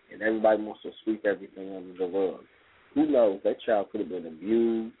 and everybody wants to sweep everything under the rug. Who knows? That child could have been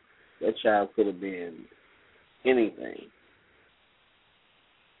abused. That child could have been anything.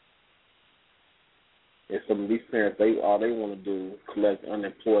 And some of these parents, all they want to do is collect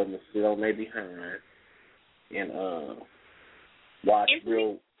unemployment, sit on their behind, and watch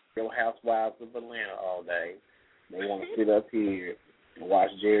Real Housewives of Atlanta all day. They want to sit up here and watch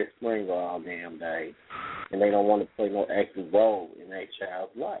Jerry Springer all damn day, and they don't want to play no active role in that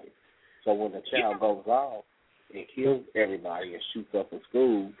child's life. So when the child goes off and kills everybody and shoots up a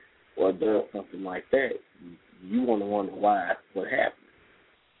school or does something like that, you want to wonder why, what happened.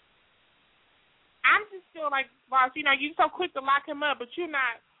 I just feel like, boss, you know, you're so quick to lock him up, but you're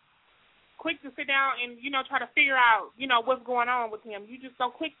not quick to sit down and, you know, try to figure out, you know, what's going on with him. You're just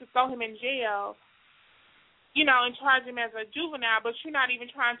so quick to throw him in jail, you know, and charge him as a juvenile, but you're not even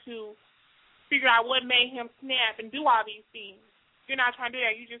trying to figure out what made him snap and do all these things. You're not trying to do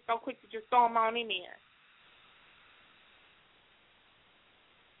that. You're just so quick to just throw him on in there.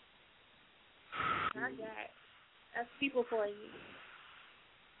 That's people for you.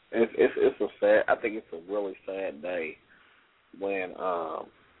 It's a sad. I think it's a really sad day when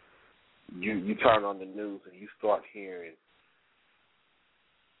you turn on the news and you start hearing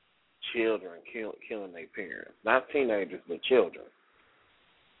children killing their parents, not teenagers but children.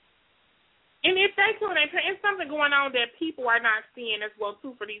 And if they kill their parents, it's something going on that people are not seeing as well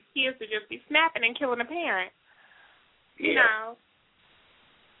too. For these kids to just be snapping and killing a parent, you know.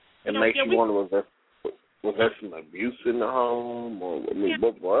 It makes you wonder, was there some abuse in the home, or I mean,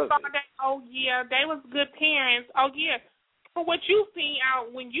 what was it? Oh, yeah, they was good parents. Oh, yeah, for what you seen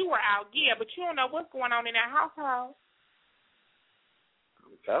out when you were out, yeah, but you don't know what's going on in that household.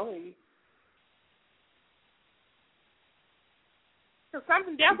 I'm telling you. So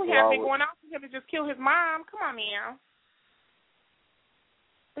something definitely has been going on for him to just kill his mom. Come on now.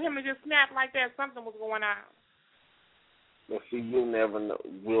 For him to just snap like that, something was going on. But see, we'll never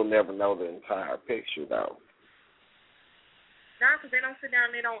know the entire picture, though. No, because they don't sit down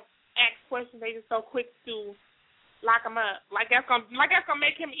and they don't ask questions. They just so quick to lock him up. Like that's gonna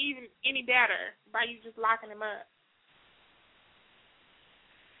make him even any better by you just locking him up.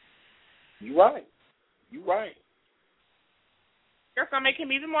 You're right. That's gonna make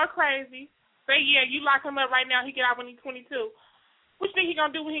him even more crazy. Say, yeah, you lock him up right now. He get out when he's 22. What you think he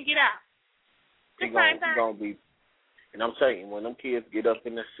gonna do when he get out? He gonna be. And I'm telling you, when them kids get up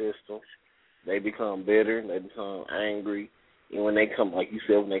in the system, they become bitter, they become angry. And when they come, like you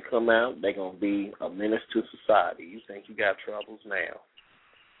said, when they come out, they're going to be a menace to society. You think you got troubles now.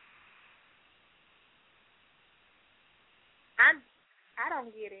 I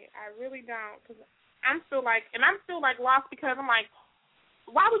don't get it. I really don't. Cause I'm still like lost because I'm like,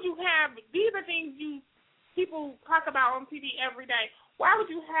 why would you have, these are things people talk about on TV every day. Why would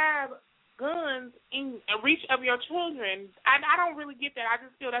you have guns in reach of your children? I don't really get that. I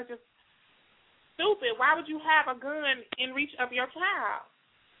just feel that's just stupid. Why would you have a gun in reach of your child?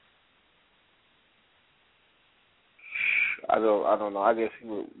 I don't know. I guess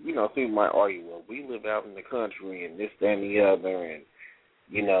people might argue, well, we live out in the country and this, that, and the other, and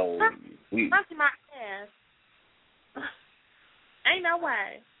we. That's my ass. Ain't no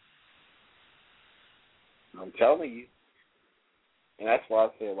way. I'm telling you. And that's why I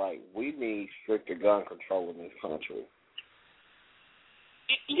said, like, we need stricter gun control in this country.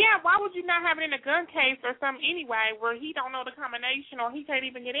 Yeah, why would you not have it in a gun case or something anyway where he don't know the combination or he can't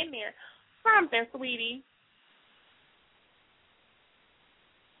even get in there? Something, sweetie.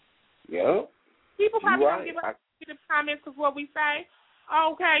 Yeah. People probably don't give us the comments of what we say.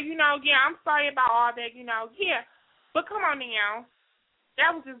 Okay, yeah, I'm sorry about all that, yeah. But come on now.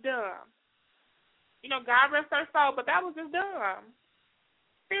 That was just dumb. God rest her soul, but that was just dumb.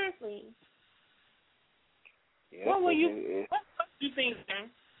 Seriously. Yeah, what were you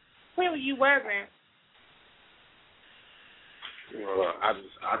thinking? Clearly you wasn't. Well,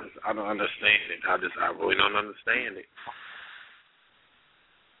 I don't understand it. I really don't understand it.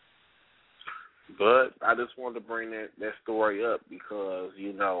 But I just wanted to bring that story up because,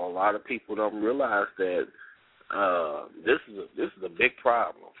 you know, a lot of people don't realize that this is a big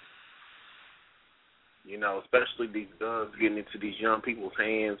problem. You know, especially these guns getting into these young people's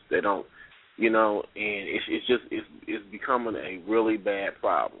hands. They don't, you know, and it's becoming a really bad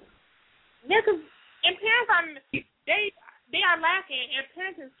problem. Yeah, because parents they are lacking in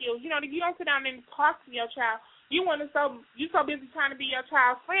parenting skills. You know, if you don't sit down and talk to your child, you're so busy trying to be your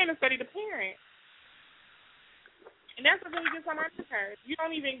child's friend instead of the parent. And that's what really gets on my nerves. You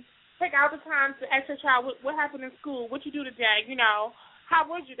don't even take out the time to ask your child what happened in school, what you do today, you know, how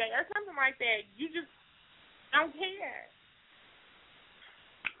was your day, or something like that. You just don't care.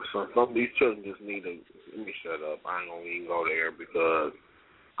 So some of these children just need to, let me shut up. I ain't going to even go there because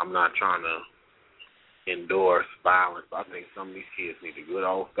I'm not trying to endorse violence. I think some of these kids need a good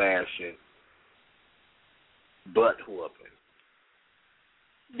old-fashioned butt whooping.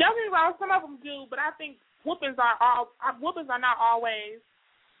 Don't get me wrong, some of them do, but I think whoopings are not always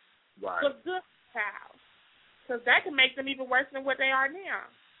right. The good child, because that can make them even worse than what they are now.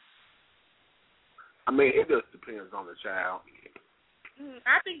 I mean, it just depends on the child.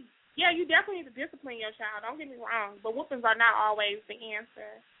 I think, yeah, you definitely need to discipline your child. Don't get me wrong, but whoopings are not always the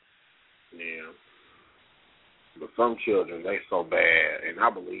answer. Yeah. But some children, they so bad, and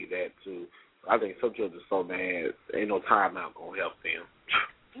I believe that too. I think some children are so bad, ain't no timeout gonna help them.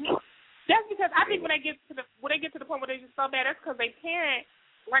 That's because I think when they get to the point where they're just so bad, that's because they parent,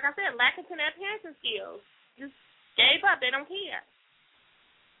 like I said, lacking to their parenting skills. Just gave up. They don't care.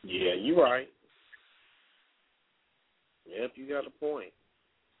 Yeah, you're right. Yep, you got a point.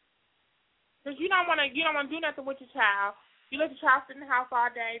 Because you don't want to do nothing with your child. You let your child sit in the house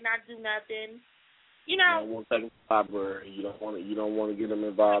all day, not do nothing. You know, you don't want to take them to the library. You don't want to get them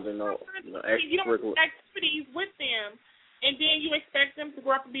involved in extracurricular activities with them, and then you expect them to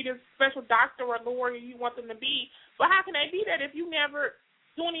grow up to be this special doctor or lawyer you want them to be. But how can they be that if you never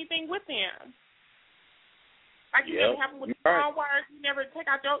do anything with them? Like you never help them with homework. You never take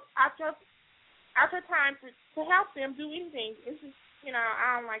out your time to help them do anything. It's just, you know,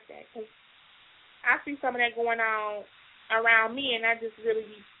 I don't like that because I see some of that going on around me, and that just really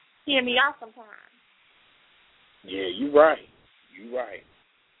be tearing me off sometimes. Yeah, you're right. You're right.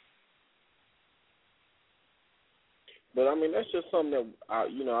 But, I mean, that's just something that, I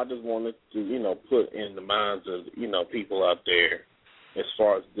just wanted to, put in the minds of, people out there as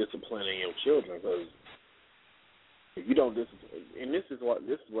far as disciplining your children. Because if you don't discipline, and this is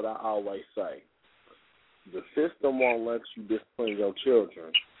what I always say, the system won't let you discipline your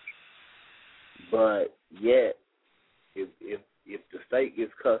children. But yet, if the state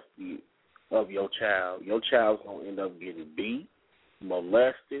gets custody of your child's going to end up getting beat,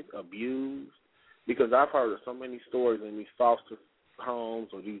 molested, abused. Because I've heard of so many stories in these foster homes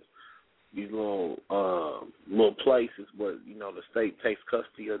or these little places where, the state takes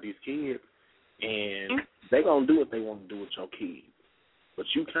custody of these kids, and they're going to do what they want to do with your kids. But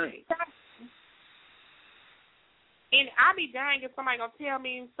you can't. And I'll be dang if somebody going to tell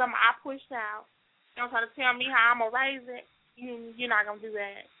me something I pushed out. They're going to try to tell me how I'm going to raise it. You're not going to do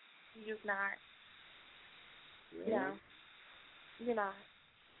that. You're just not. Yeah. No. You're not.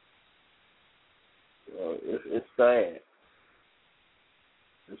 It's sad.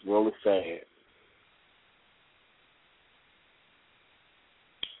 It's really sad.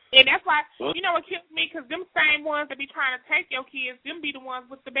 And that's why, you know what kills me? Because them same ones that be trying to take your kids, them be the ones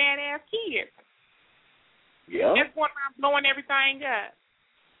with the badass kids. Yeah. That's one around blowing everything up.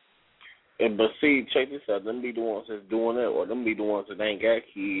 But see, check this out. Them be the ones that's doing it, or them be the ones that ain't got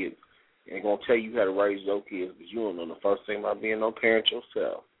kids and going to tell you how to raise your kids, because you don't know the first thing about being no parent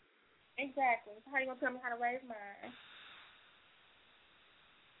yourself. Exactly. So how you going to tell me how to raise mine?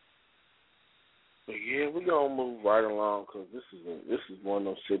 But yeah, we're going to move right along, because this is one of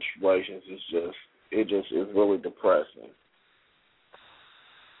those situations. It just is really depressing.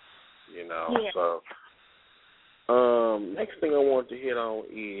 Yeah. So next thing I want to hit on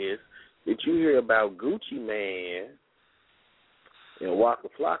is, did you hear about Gucci Man and Waka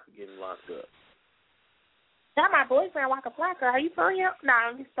Flocka getting locked up? Not my boyfriend, Waka Flocka. Are you for real? No,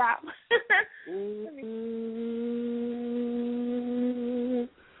 let me stop.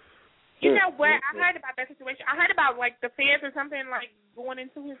 You know what? I heard about that situation. I heard about, like, the feds or something, like, going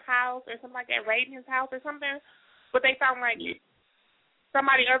into his house or something like that, raiding his house or something. But they found, like,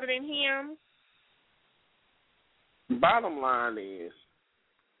 somebody other than him. Bottom line is,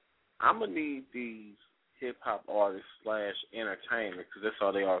 I'm going to need these hip-hop artists / entertainment, because that's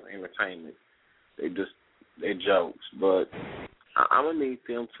all they are, entertainment. They're jokes. But I'm gonna need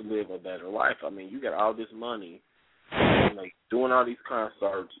them to live a better life. I mean, you got all this money, like doing all these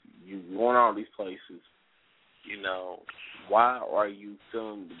concerts, you going all these places. You know, why are you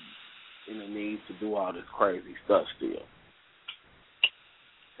feeling in the need to do all this crazy stuff still?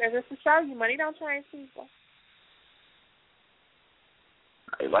 Because it's to show you, money don't change people.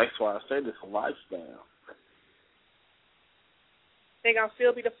 That's why I say this a lifestyle. They're going to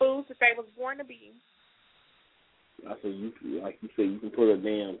still be the fools that they was born to be. I said, like you said, you can put a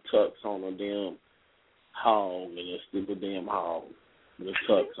damn tux on a damn hog, and it's still a damn hog with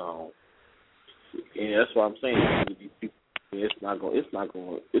a tux on. And that's what I'm saying. It's not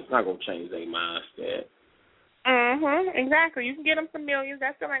gonna change their mindset. Exactly. You can get them some millions.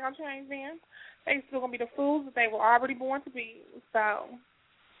 That still ain't gonna change them. They still gonna be the fools that they were already born to be. So,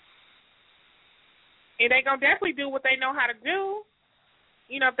 and they gonna definitely do what they know how to do.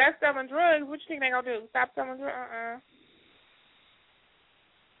 You know, if they're selling drugs, what you think they gonna do? Stop selling drugs?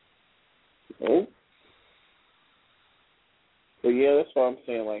 Oh. But yeah, that's what I'm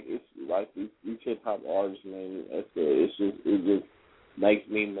saying. Like, it's like these hip hop artists, man. It just makes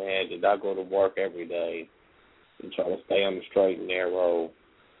me mad that I go to work every day and try to stay on the straight and narrow,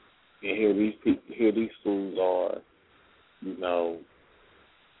 and here these fools are, you know,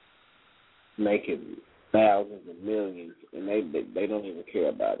 making thousands and millions, and they don't even care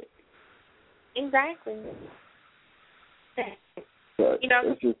about it. Exactly. But you know,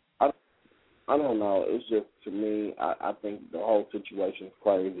 it's just I don't know. It's just, to me, I think the whole situation is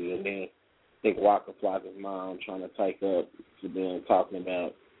crazy. And then I think Waka Flocka's mom trying to take up to them talking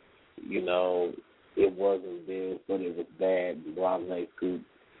about, you know, it wasn't this, but it was that, blah, blah,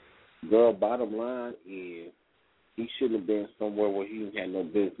 blah. Girl, bottom line is he shouldn't have been somewhere where he had no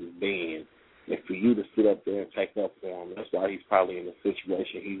business being. And for you to sit up there and take up for him, that's why he's probably in the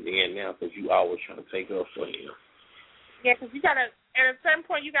situation he's in now, because you always trying to take up for him. Yeah, because you got to, at a certain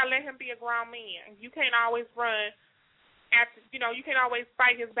point, you got to let him be a grown man. You can't always run after, you know, you can't always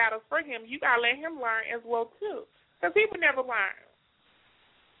fight his battles for him. You got to let him learn as well, too. Because he would never learn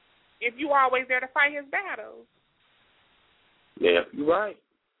if you always there to fight his battles. Yeah, you're right.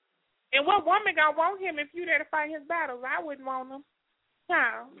 And what woman going to want him if you there to fight his battles? I wouldn't want him.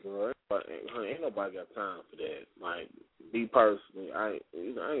 No. Girl, ain't nobody got time for that. Like, me personally, I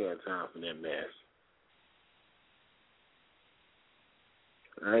ain't got time for that mess.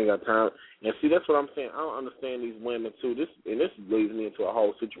 I ain't got time. And see, that's what I'm saying. I don't understand these women, too. This leads me into a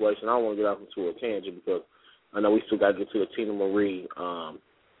whole situation. I don't want to get off into a tangent because I know we still got to get to the Tina Marie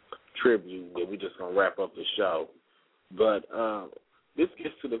tribute, and we just going to wrap up the show. But this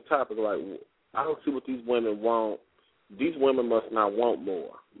gets to the topic, like, I don't see what these women want. These women must not want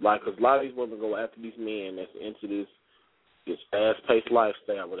more. Like, because a lot of these women go after these men that's into this fast-paced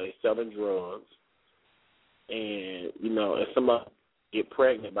lifestyle where they selling drugs. And, you know, and some of them get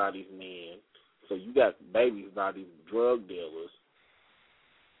pregnant by these men. So you got babies by these drug dealers.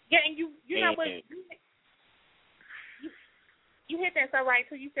 Yeah, and you know what? You hit that so right,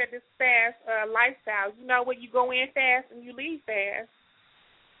 too. You said this fast lifestyle. You know, when you go in fast and you leave fast.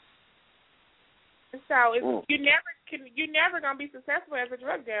 So you're never gonna be successful as a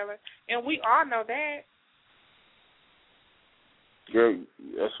drug dealer, and we all know that. Girl,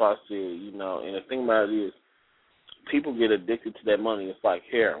 that's why I said, you know, and the thing about it is, people get addicted to that money. It's like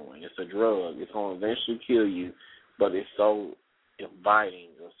heroin. It's a drug. It's going to eventually kill you, but it's so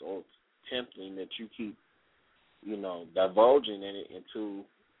inviting or so tempting that you keep, you know, divulging in it until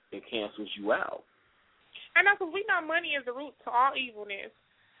it cancels you out. I know, because we know money is the root to all evilness.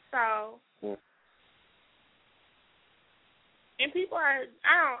 So, and people are,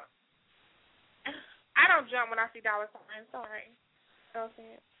 I don't jump when I see dollar signs. Sorry.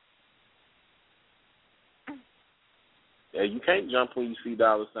 Okay. Yeah, you can't jump when you see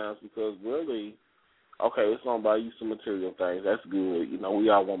dollar signs because really, okay, it's going to buy you some material things. That's good. You know, we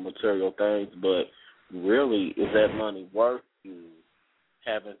all want material things, but really, is that money worth you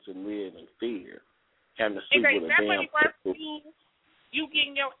having to live in fear? Having to sleep with a damn worth you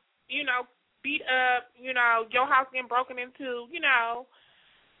getting your, you know, beat up, you know, your house getting broken into, you know,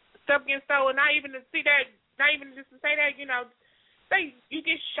 stuff getting stolen, not even to see that, not even just to say that, you know, say you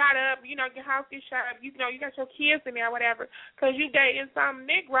get shot up, you know, your house gets shot up, you know, you got your kids in there or whatever, because you dating some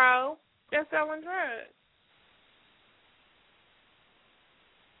Negro that's selling drugs.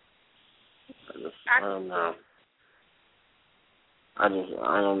 I don't know. I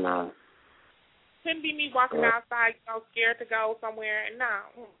don't know. Couldn't be me walking outside, you know, scared to go somewhere. No.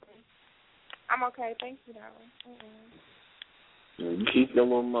 I'm okay. Thank you, though. You keep them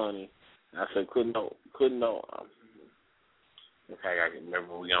with money. I said, couldn't know. Okay, I can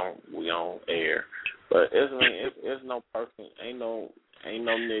remember we on air. But it's no person, ain't no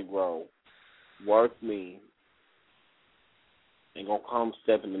Negro worth me ain't gonna come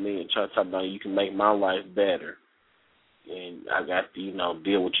stepping to me and try to talk about you can make my life better, and I got to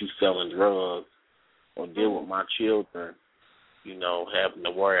deal with you selling drugs or deal with my children, having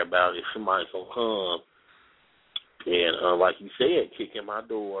to worry about if somebody's gonna come and like you said, kick in my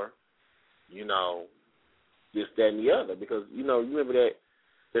door, this, that, and the other, because you remember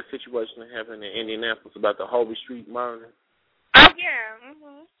that situation that happened in Indianapolis about the Hovey Street murder. Oh yeah.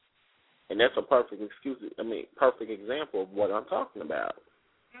 Mhm. And that's a perfect perfect example of what I'm talking about.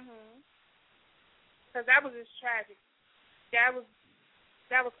 Mhm. Because that was just tragic. That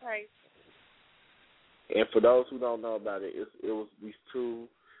was crazy. And for those who don't know about it, it was these two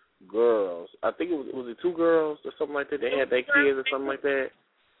girls. I think was it two girls or something like that. They had their kids or something like that.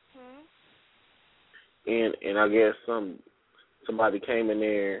 Mhm. And I guess somebody came in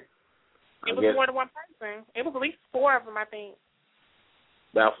there. It was more than one person. It was at least 4 of them, I think.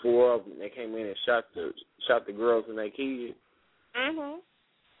 About 4 of them. They came in and shot the girls and their kids. Mhm.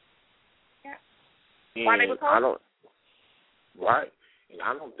 Yeah. And While they were home. Right. And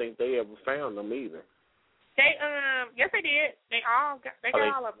I don't think they ever found them either. They yes they did. They got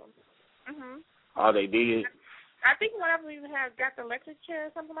all of them. Mhm. Oh, they did. I think one of them even got the electric chair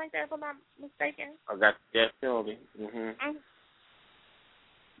or something like that, if I'm not mistaken. I got that penalty. Mhm.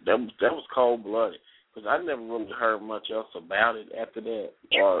 That was cold blooded. Because I never really heard much else about it after that.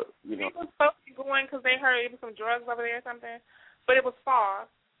 Or, It was supposed to be going because they heard it was some drugs over there or something, but it was false.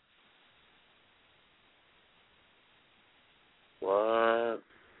 What?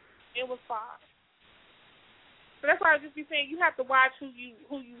 It was false. So that's why I just be saying you have to watch who you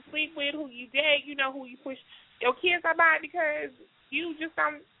sleep with, who you date, who you push your kids out by, because you just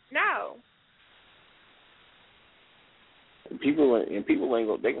don't know. And people ain't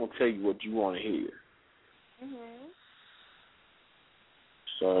gonna tell you what you want to hear. Mhm.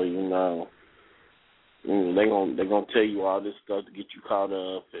 So they're gonna tell you all this stuff to get you caught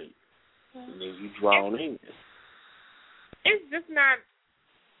up, and then you drawn in. It's just not.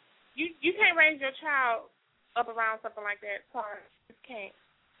 You can't raise your child up around something like that. Sorry, you just can't.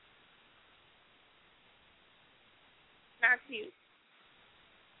 Not cute.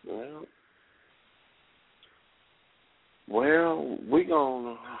 Well, we're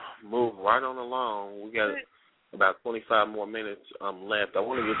gonna move right on along. We got about 25 more minutes left. I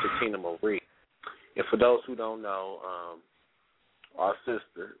want to get to Tina Marie. And for those who don't know, our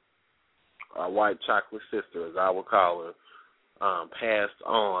sister, our white chocolate sister, as I would call her, passed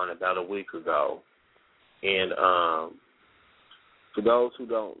on about a week ago. And for those who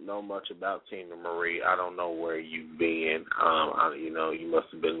don't know much about Tina Marie, I don't know where you've been. You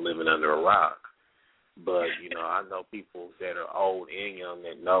must have been living under a rock. But, I know people that are old and young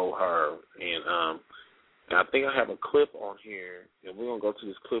that know her. And I think I have a clip on here, and we're going to go to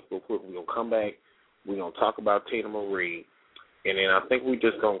this clip real quick. We're going to come back. We're going to talk about Tina Marie. And then I think we're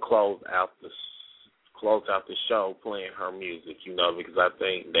just going to close out the show playing her music, because I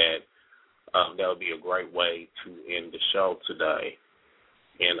think that that would be a great way to end the show today.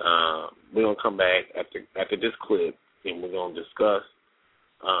 And we're going to come back after this clip, and we're going to discuss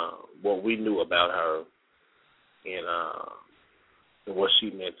what we knew about her and what she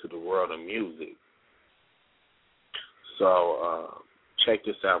meant to the world of music. So check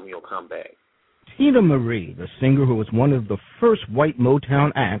this out, and we'll come back. Tina Marie, the singer who was one of the first white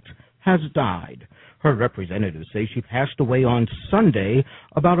Motown acts, has died. Her representatives say she passed away on Sunday,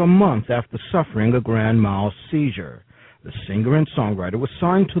 about a month after suffering a grand mal seizure. The singer and songwriter was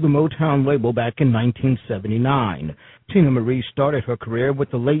signed to the Motown label back in 1979. Tina Marie started her career with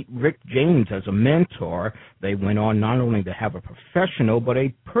the late Rick James as a mentor. They went on not only to have a professional but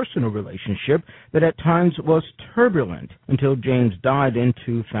a personal relationship that at times was turbulent until James died in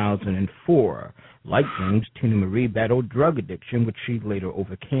 2004. Like James, Tina Marie battled drug addiction, which she later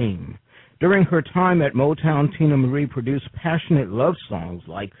overcame. During her time at Motown, Tina Marie produced passionate love songs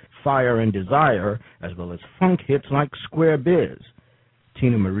like Fire and Desire, as well as funk hits like Square Biz.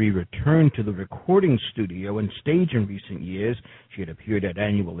 Tina Marie returned to the recording studio and stage in recent years. She had appeared at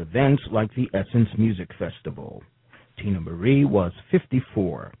annual events like the Essence Music Festival. Tina Marie was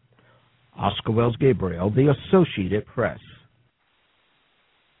 54. Oscar Wells Gabriel, The Associated Press.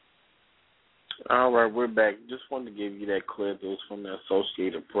 All right, we're back. Just wanted to give you that clip. It was from the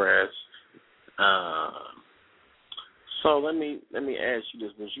Associated Press. So let me ask you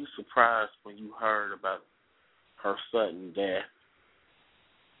this: was you surprised when you heard about her sudden death?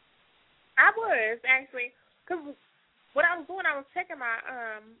 I was actually, because what I was doing, I was checking my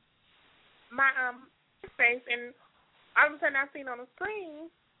face, and all of a sudden I seen on the screen,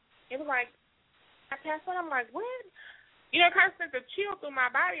 it was like I passed out. I'm like, what? You know, it kind of sent a chill through my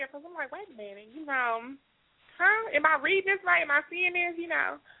body because I'm like, wait a minute, you know, am I reading this right? Am I seeing this? You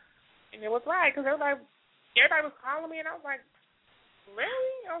know, and it was right because everybody was calling me, and I was like,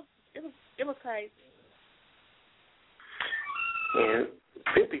 really? It was crazy. And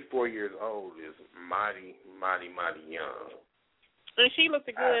 54 years old is mighty, mighty, mighty young. And she looked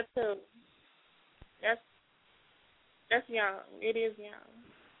good too. That's young. It is young.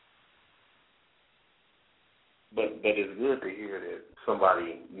 But it's good to hear that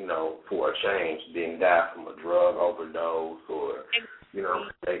somebody, you know, for a change, didn't die from a drug overdose or, you know,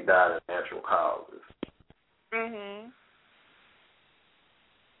 they died of natural causes. Mhm.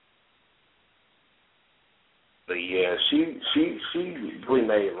 But yeah, she really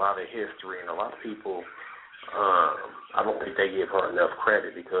made a lot of history, and a lot of people, I don't think they give her enough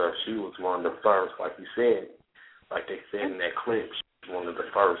credit because she was one of the first, like you said, like they said in that clip, she was one of the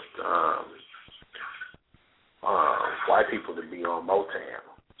first white people to be on Motown.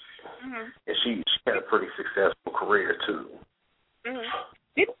 Mhm. And she had a pretty successful career too. Mhm.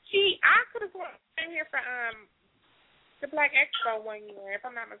 Didn't she? I could have sworn she came here for the Black Expo one year, if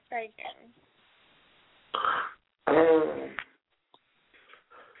I'm not mistaken. Let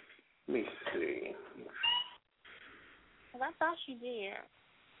me see. Well, I thought she did.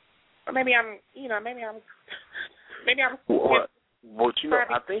 Or maybe I'm. Well, you know,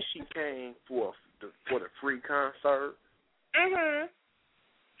 I think she came for the free concert. Mhm.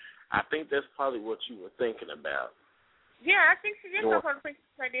 I think that's probably what you were thinking about. Yeah, I think she did come for the free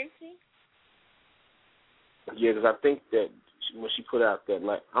concert, didn't she? Yeah, because I think that when she put out that,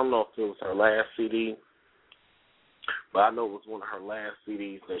 like, I don't know if it was her last CD, but I know it was one of her last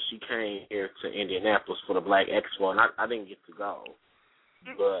CDs that she came here to Indianapolis for the Black Expo, and I didn't get to go.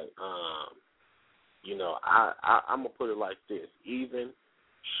 Mm-hmm. But, you know, I'm going to put it like this.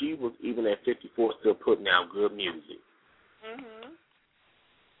 She was even at 54 still putting out good music. Mm-hmm.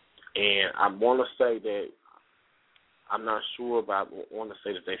 And I want to say that, I'm not sure, but I want to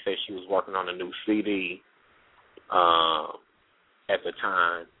say that they say she was working on a new CD at the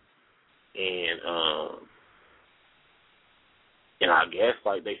time. And I guess,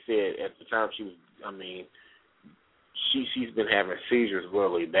 like they said, at the time she's been having seizures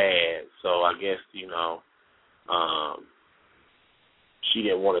really bad. So I guess, you know, she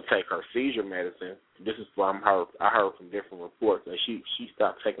didn't want to take her seizure medicine. This is what I heard from different reports that she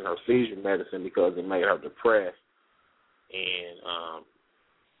stopped taking her seizure medicine because it made her depressed, and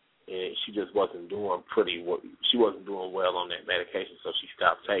she just wasn't doing she wasn't doing well on that medication, so she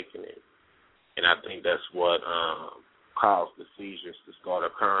stopped taking it. And I think that's what caused the seizures to start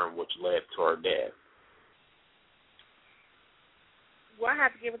occurring, which led to her death. Well, I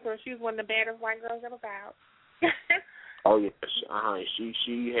have to give it to her. She was one of the baddest white girls ever out. Oh yeah,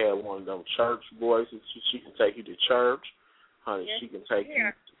 she had one of them church voices. She can take you to church, honey. Yes, she can take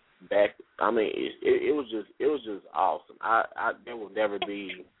you back. I mean, it was just awesome. There will never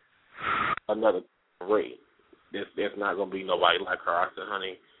be another Ray. There's not gonna be nobody like her. I said,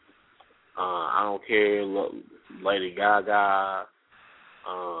 honey, I don't care. Look, Lady Gaga,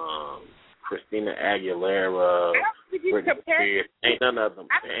 Christina Aguilera, Britney Spears. Ain't none of them.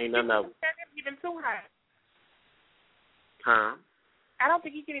 Ain't none of them. Even to her. Huh? I don't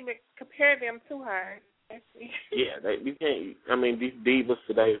think you can even compare them to her. Yeah, you can't. I mean, these divas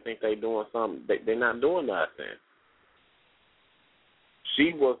today think they doing something. They're not doing nothing.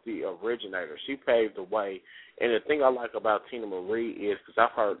 She was the originator. She paved the way. And the thing I like about Tina Marie is, because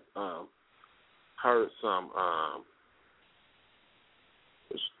I've heard some.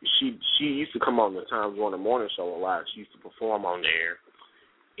 She used to come on the Times Warner Morning Show a lot. She used to perform on there.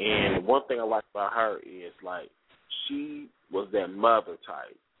 And one thing I like about her is, like, she was that mother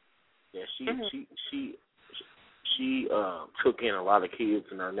type. That she took in a lot of kids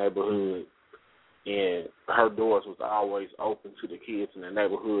in her neighborhood, and her doors was always open to the kids in the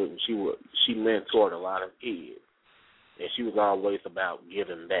neighborhood, and she mentored a lot of kids, and she was always about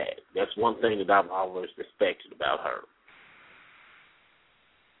giving back. That's one thing that I've always respected about her.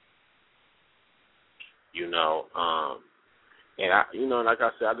 You know, and like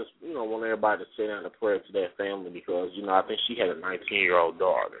I said, I just, want everybody to say down a prayer to that family because, I think she had a 19-year-old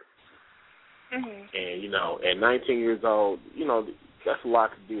daughter. Mm-hmm. And, at 19 years old, that's a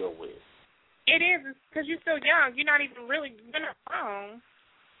lot to deal with. It is, because you're still young. You're not even really grown.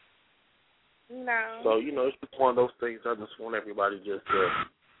 No. So, it's just one of those things. I just want everybody just to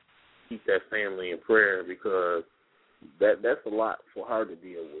keep that family in prayer because that's a lot for her to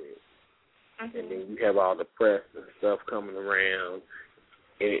deal with. Mm-hmm. And then you have all the press and stuff coming around.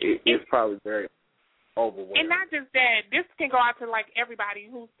 And it's probably very overwhelmed. And not just that, this can go out to, like, everybody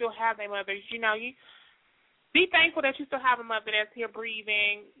who still have their mothers. You know, you be thankful that you still have a mother that's here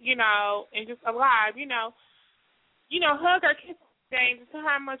breathing, you know, and just alive, you know. Hug her, kiss her today, and just tell her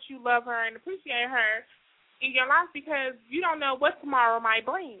how much you love her and appreciate her in your life, because you don't know what tomorrow might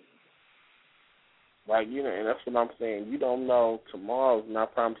bring. Right, and that's what I'm saying. You don't know. Tomorrow's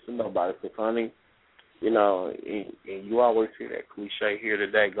not promised to nobody. Because, honey, and you always hear that cliche, here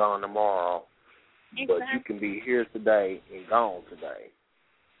today, gone tomorrow. Exactly. But you can be here today and gone today.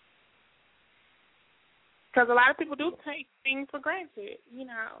 Because a lot of people do take things for granted, you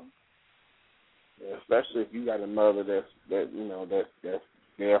know. Especially if you got a mother that's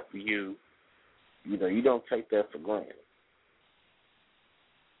there for you. You don't take that for granted.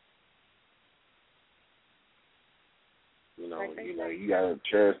 You gotta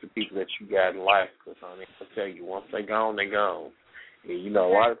cherish the people that you got in life. Because, honey, I tell you, once they gone, they gone. And a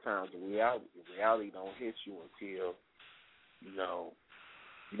lot of times the reality don't hit you until you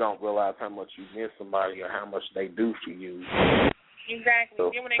don't realize how much you miss somebody or how much they do for you. Exactly.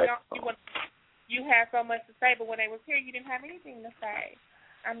 So, then when they gone, you had so much to say, but when they was here, you didn't have anything to say.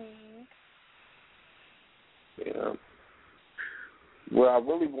 I mean, yeah. What I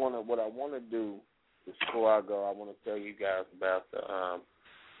want to do before I go, I want to tell you guys about the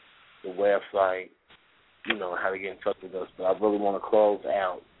website, how to get in touch with us. But I really want to close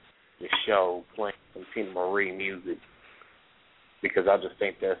out the show playing some Tina Marie music, because I just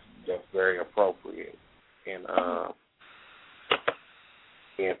think that's very appropriate. And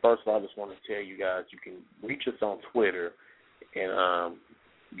first of all, I just want to tell you guys, you can reach us on Twitter and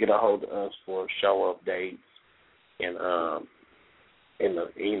get a hold of us for show updates and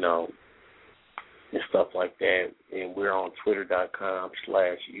and stuff like that. And we're on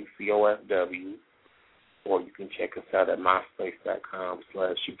twitter.com/UCOFW, or you can check us out at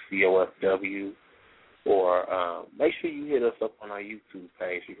myspace.com/UCOFW. Or make sure you hit us up on our YouTube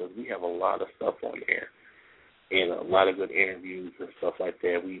page, because we have a lot of stuff on there and a lot of good interviews and stuff like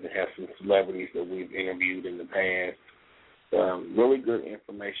that. We even have some celebrities that we've interviewed in the past. Really good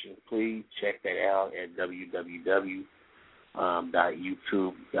information. Please check that out at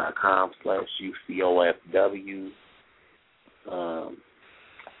www.youtube.com/UCOFW.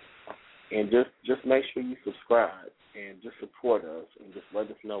 And just make sure you subscribe and just support us and just let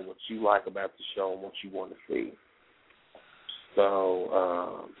us know what you like about the show and what you want to see.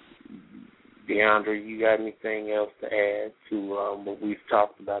 So, DeAndre, you got anything else to add to what we've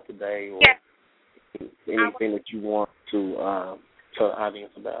talked about today, or anything that you want to tell the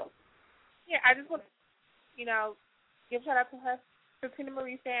audience about? Yeah, I just want to, give shout out to her, to Tina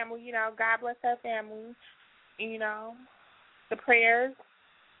Marie's family. God bless her family. The prayers,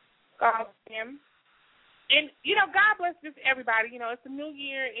 God bless them. And, God bless just everybody. It's a new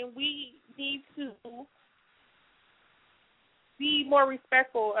year, and we need to be more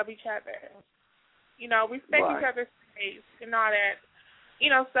respectful of each other. Respect each other's space and all that,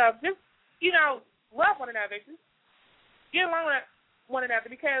 stuff. Just, love one another. Just get along with one another,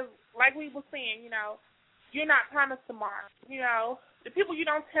 because, like we were saying, you're not promised tomorrow. The people you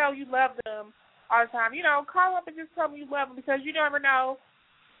don't tell you love them all the time, call up and just tell them you love them, because you never know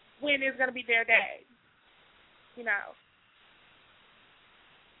when it's going to be their day. And,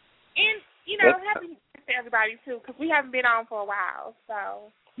 happy New Year to everybody, too, because we haven't been on for a while,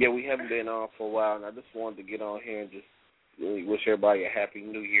 so. Yeah, we haven't been on for a while, and I just wanted to get on here and just really wish everybody a happy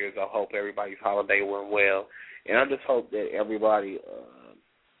New Year's. I hope everybody's holiday went well, and I just hope that everybody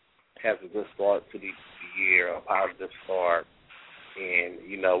has a good start to the year, a positive start, and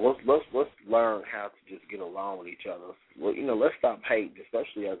let's learn how to just get along with each other. Let's stop hating,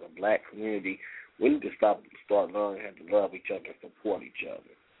 especially as a black community. We need to start learning how to love each other and support each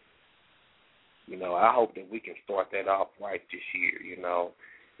other. I hope that we can start that off right this year,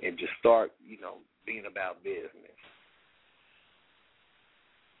 and just start, being about business,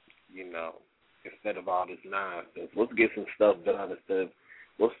 instead of all this nonsense. Let's get some stuff done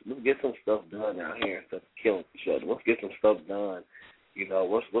let's get some stuff done out here instead of killing each other. Let's get some stuff done.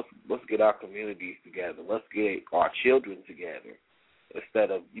 Let's get our communities together. Let's get our children together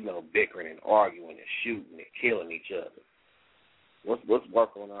instead of, bickering and arguing and shooting and killing each other. Let's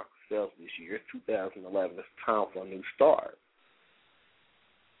work on ourselves this year. It's 2011. It's time for a new start.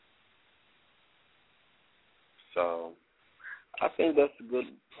 So I think that's a good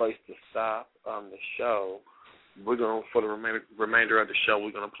place to stop on the show. We're going, for the remainder of the show,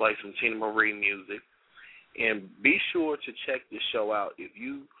 we're going to play some Tina Marie music. And be sure to check this show out. If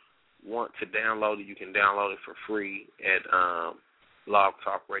you want to download it, you can download it for free at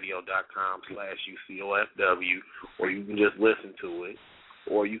blogtalkradio.com/UCOFW, or you can just listen to it,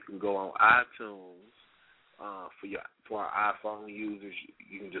 or you can go on iTunes For our iPhone users,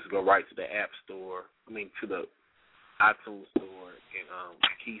 you can just go right to the App Store. To the iTunes Store and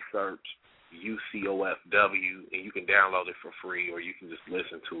key search UCOFW, and you can download it for free, or you can just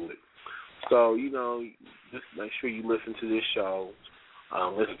listen to it. So just make sure you listen to this show.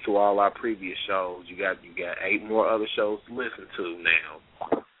 Listen to all our previous shows. You got 8 more other shows to listen to now.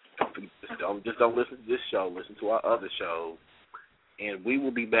 Don't listen to this show. Listen to our other shows, and we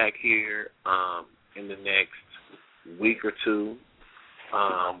will be back here in the next week or two.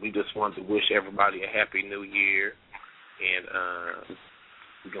 We just wanted to wish everybody a happy New Year, and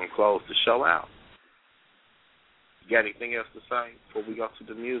we're gonna close the show out. You got anything else to say before we go to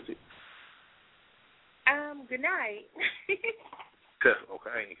the music? Good night.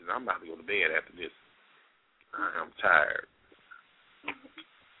 Okay, because I'm about to go to bed after this. I'm tired.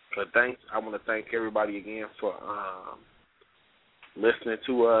 But I want to thank everybody again for listening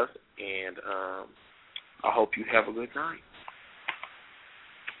to us, and I hope you have a good night.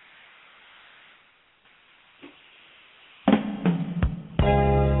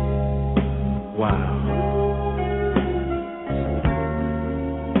 Wow.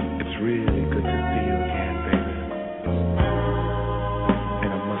 It's really good to see you again, baby. And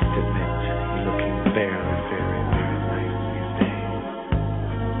I must admit, you're looking very, very, very nice these days.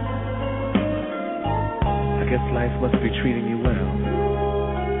 I guess life must be treating you well.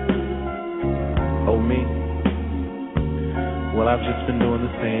 Oh, me? Well, I've just been doing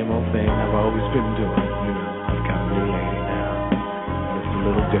the same old thing I've always been doing. I've got a new lady now. And it's a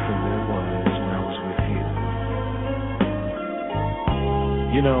little different than it was when I was with you.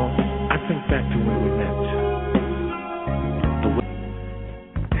 I think back to when we met.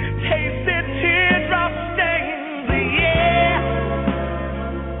 Tasted teardrops stain the air.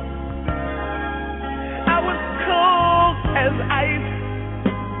 I was cold as ice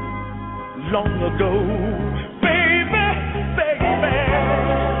long ago. Baby, baby,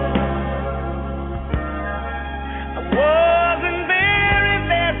 I wasn't very,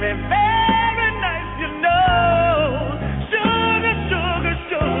 very, very nice, Sugar, sugar,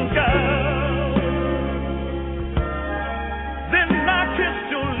 sugar. Then I kissed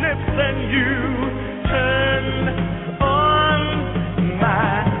your lips and you turned on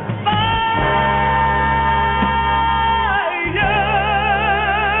my fire,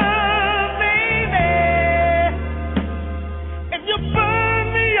 baby. And you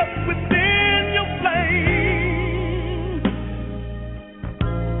burned me up within your flame.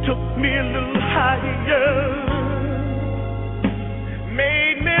 Took me a little higher.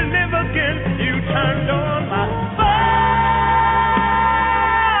 Made me live again. You turned on my fire,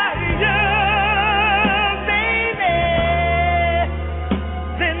 baby.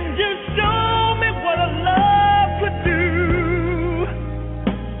 Then you showed me what a love could do.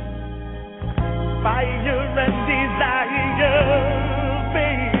 Fire and desire,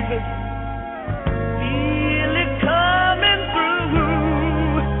 baby. Feel it coming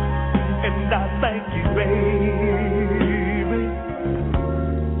through. And I thank you, baby.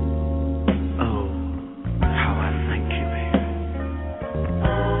 Oh, how I thank you, baby.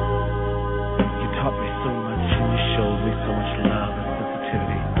 You taught me so much and you showed me so much love and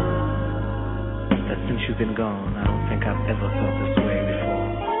sensitivity that since you've been gone, I don't think I've ever felt this way before.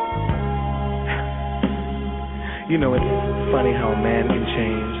 It's funny how a man can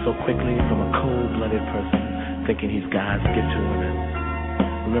change so quickly from a cold-blooded person thinking he's God's gift to women.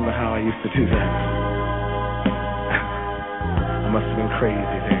 Remember how I used to do that? I must have been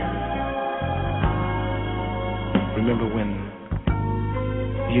crazy then. Remember when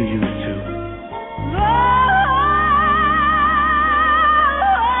you used to love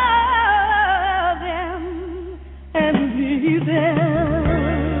them and be them.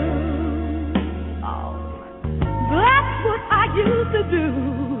 Oh, that's what I used to do.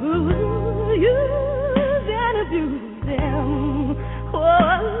 Use and abuse them.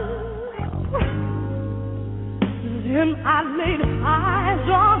 Then I laid eyes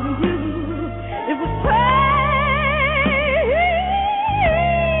on you. It was pain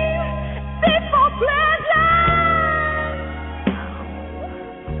before pleasure.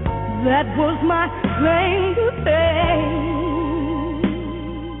 That was my claim to fame.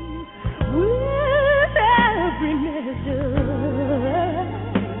 With every measure,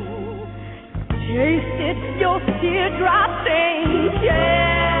 tasted your teardrop stain,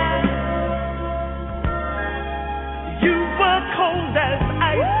 yeah. You were cold as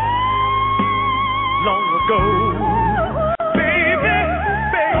ice long ago, baby,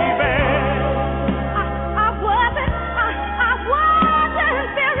 baby. I wasn't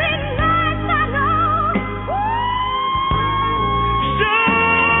very nice, I know.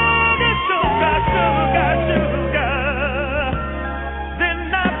 Sugar, sugar, sugar, sugar.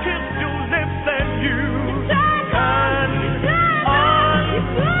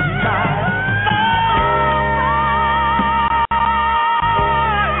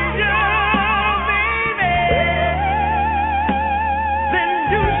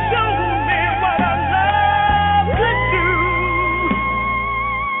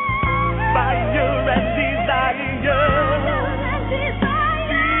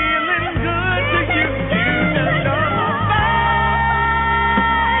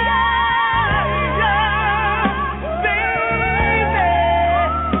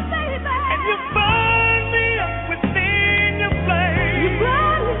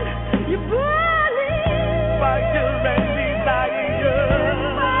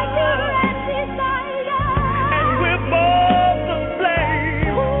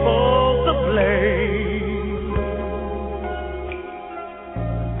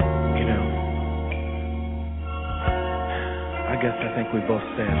 guess I think we both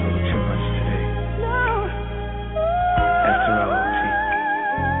said a little too much today. After all, see,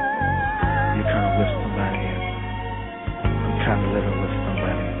 you're kind of with somebody and I'm kind of living with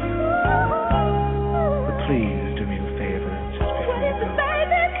somebody. But please,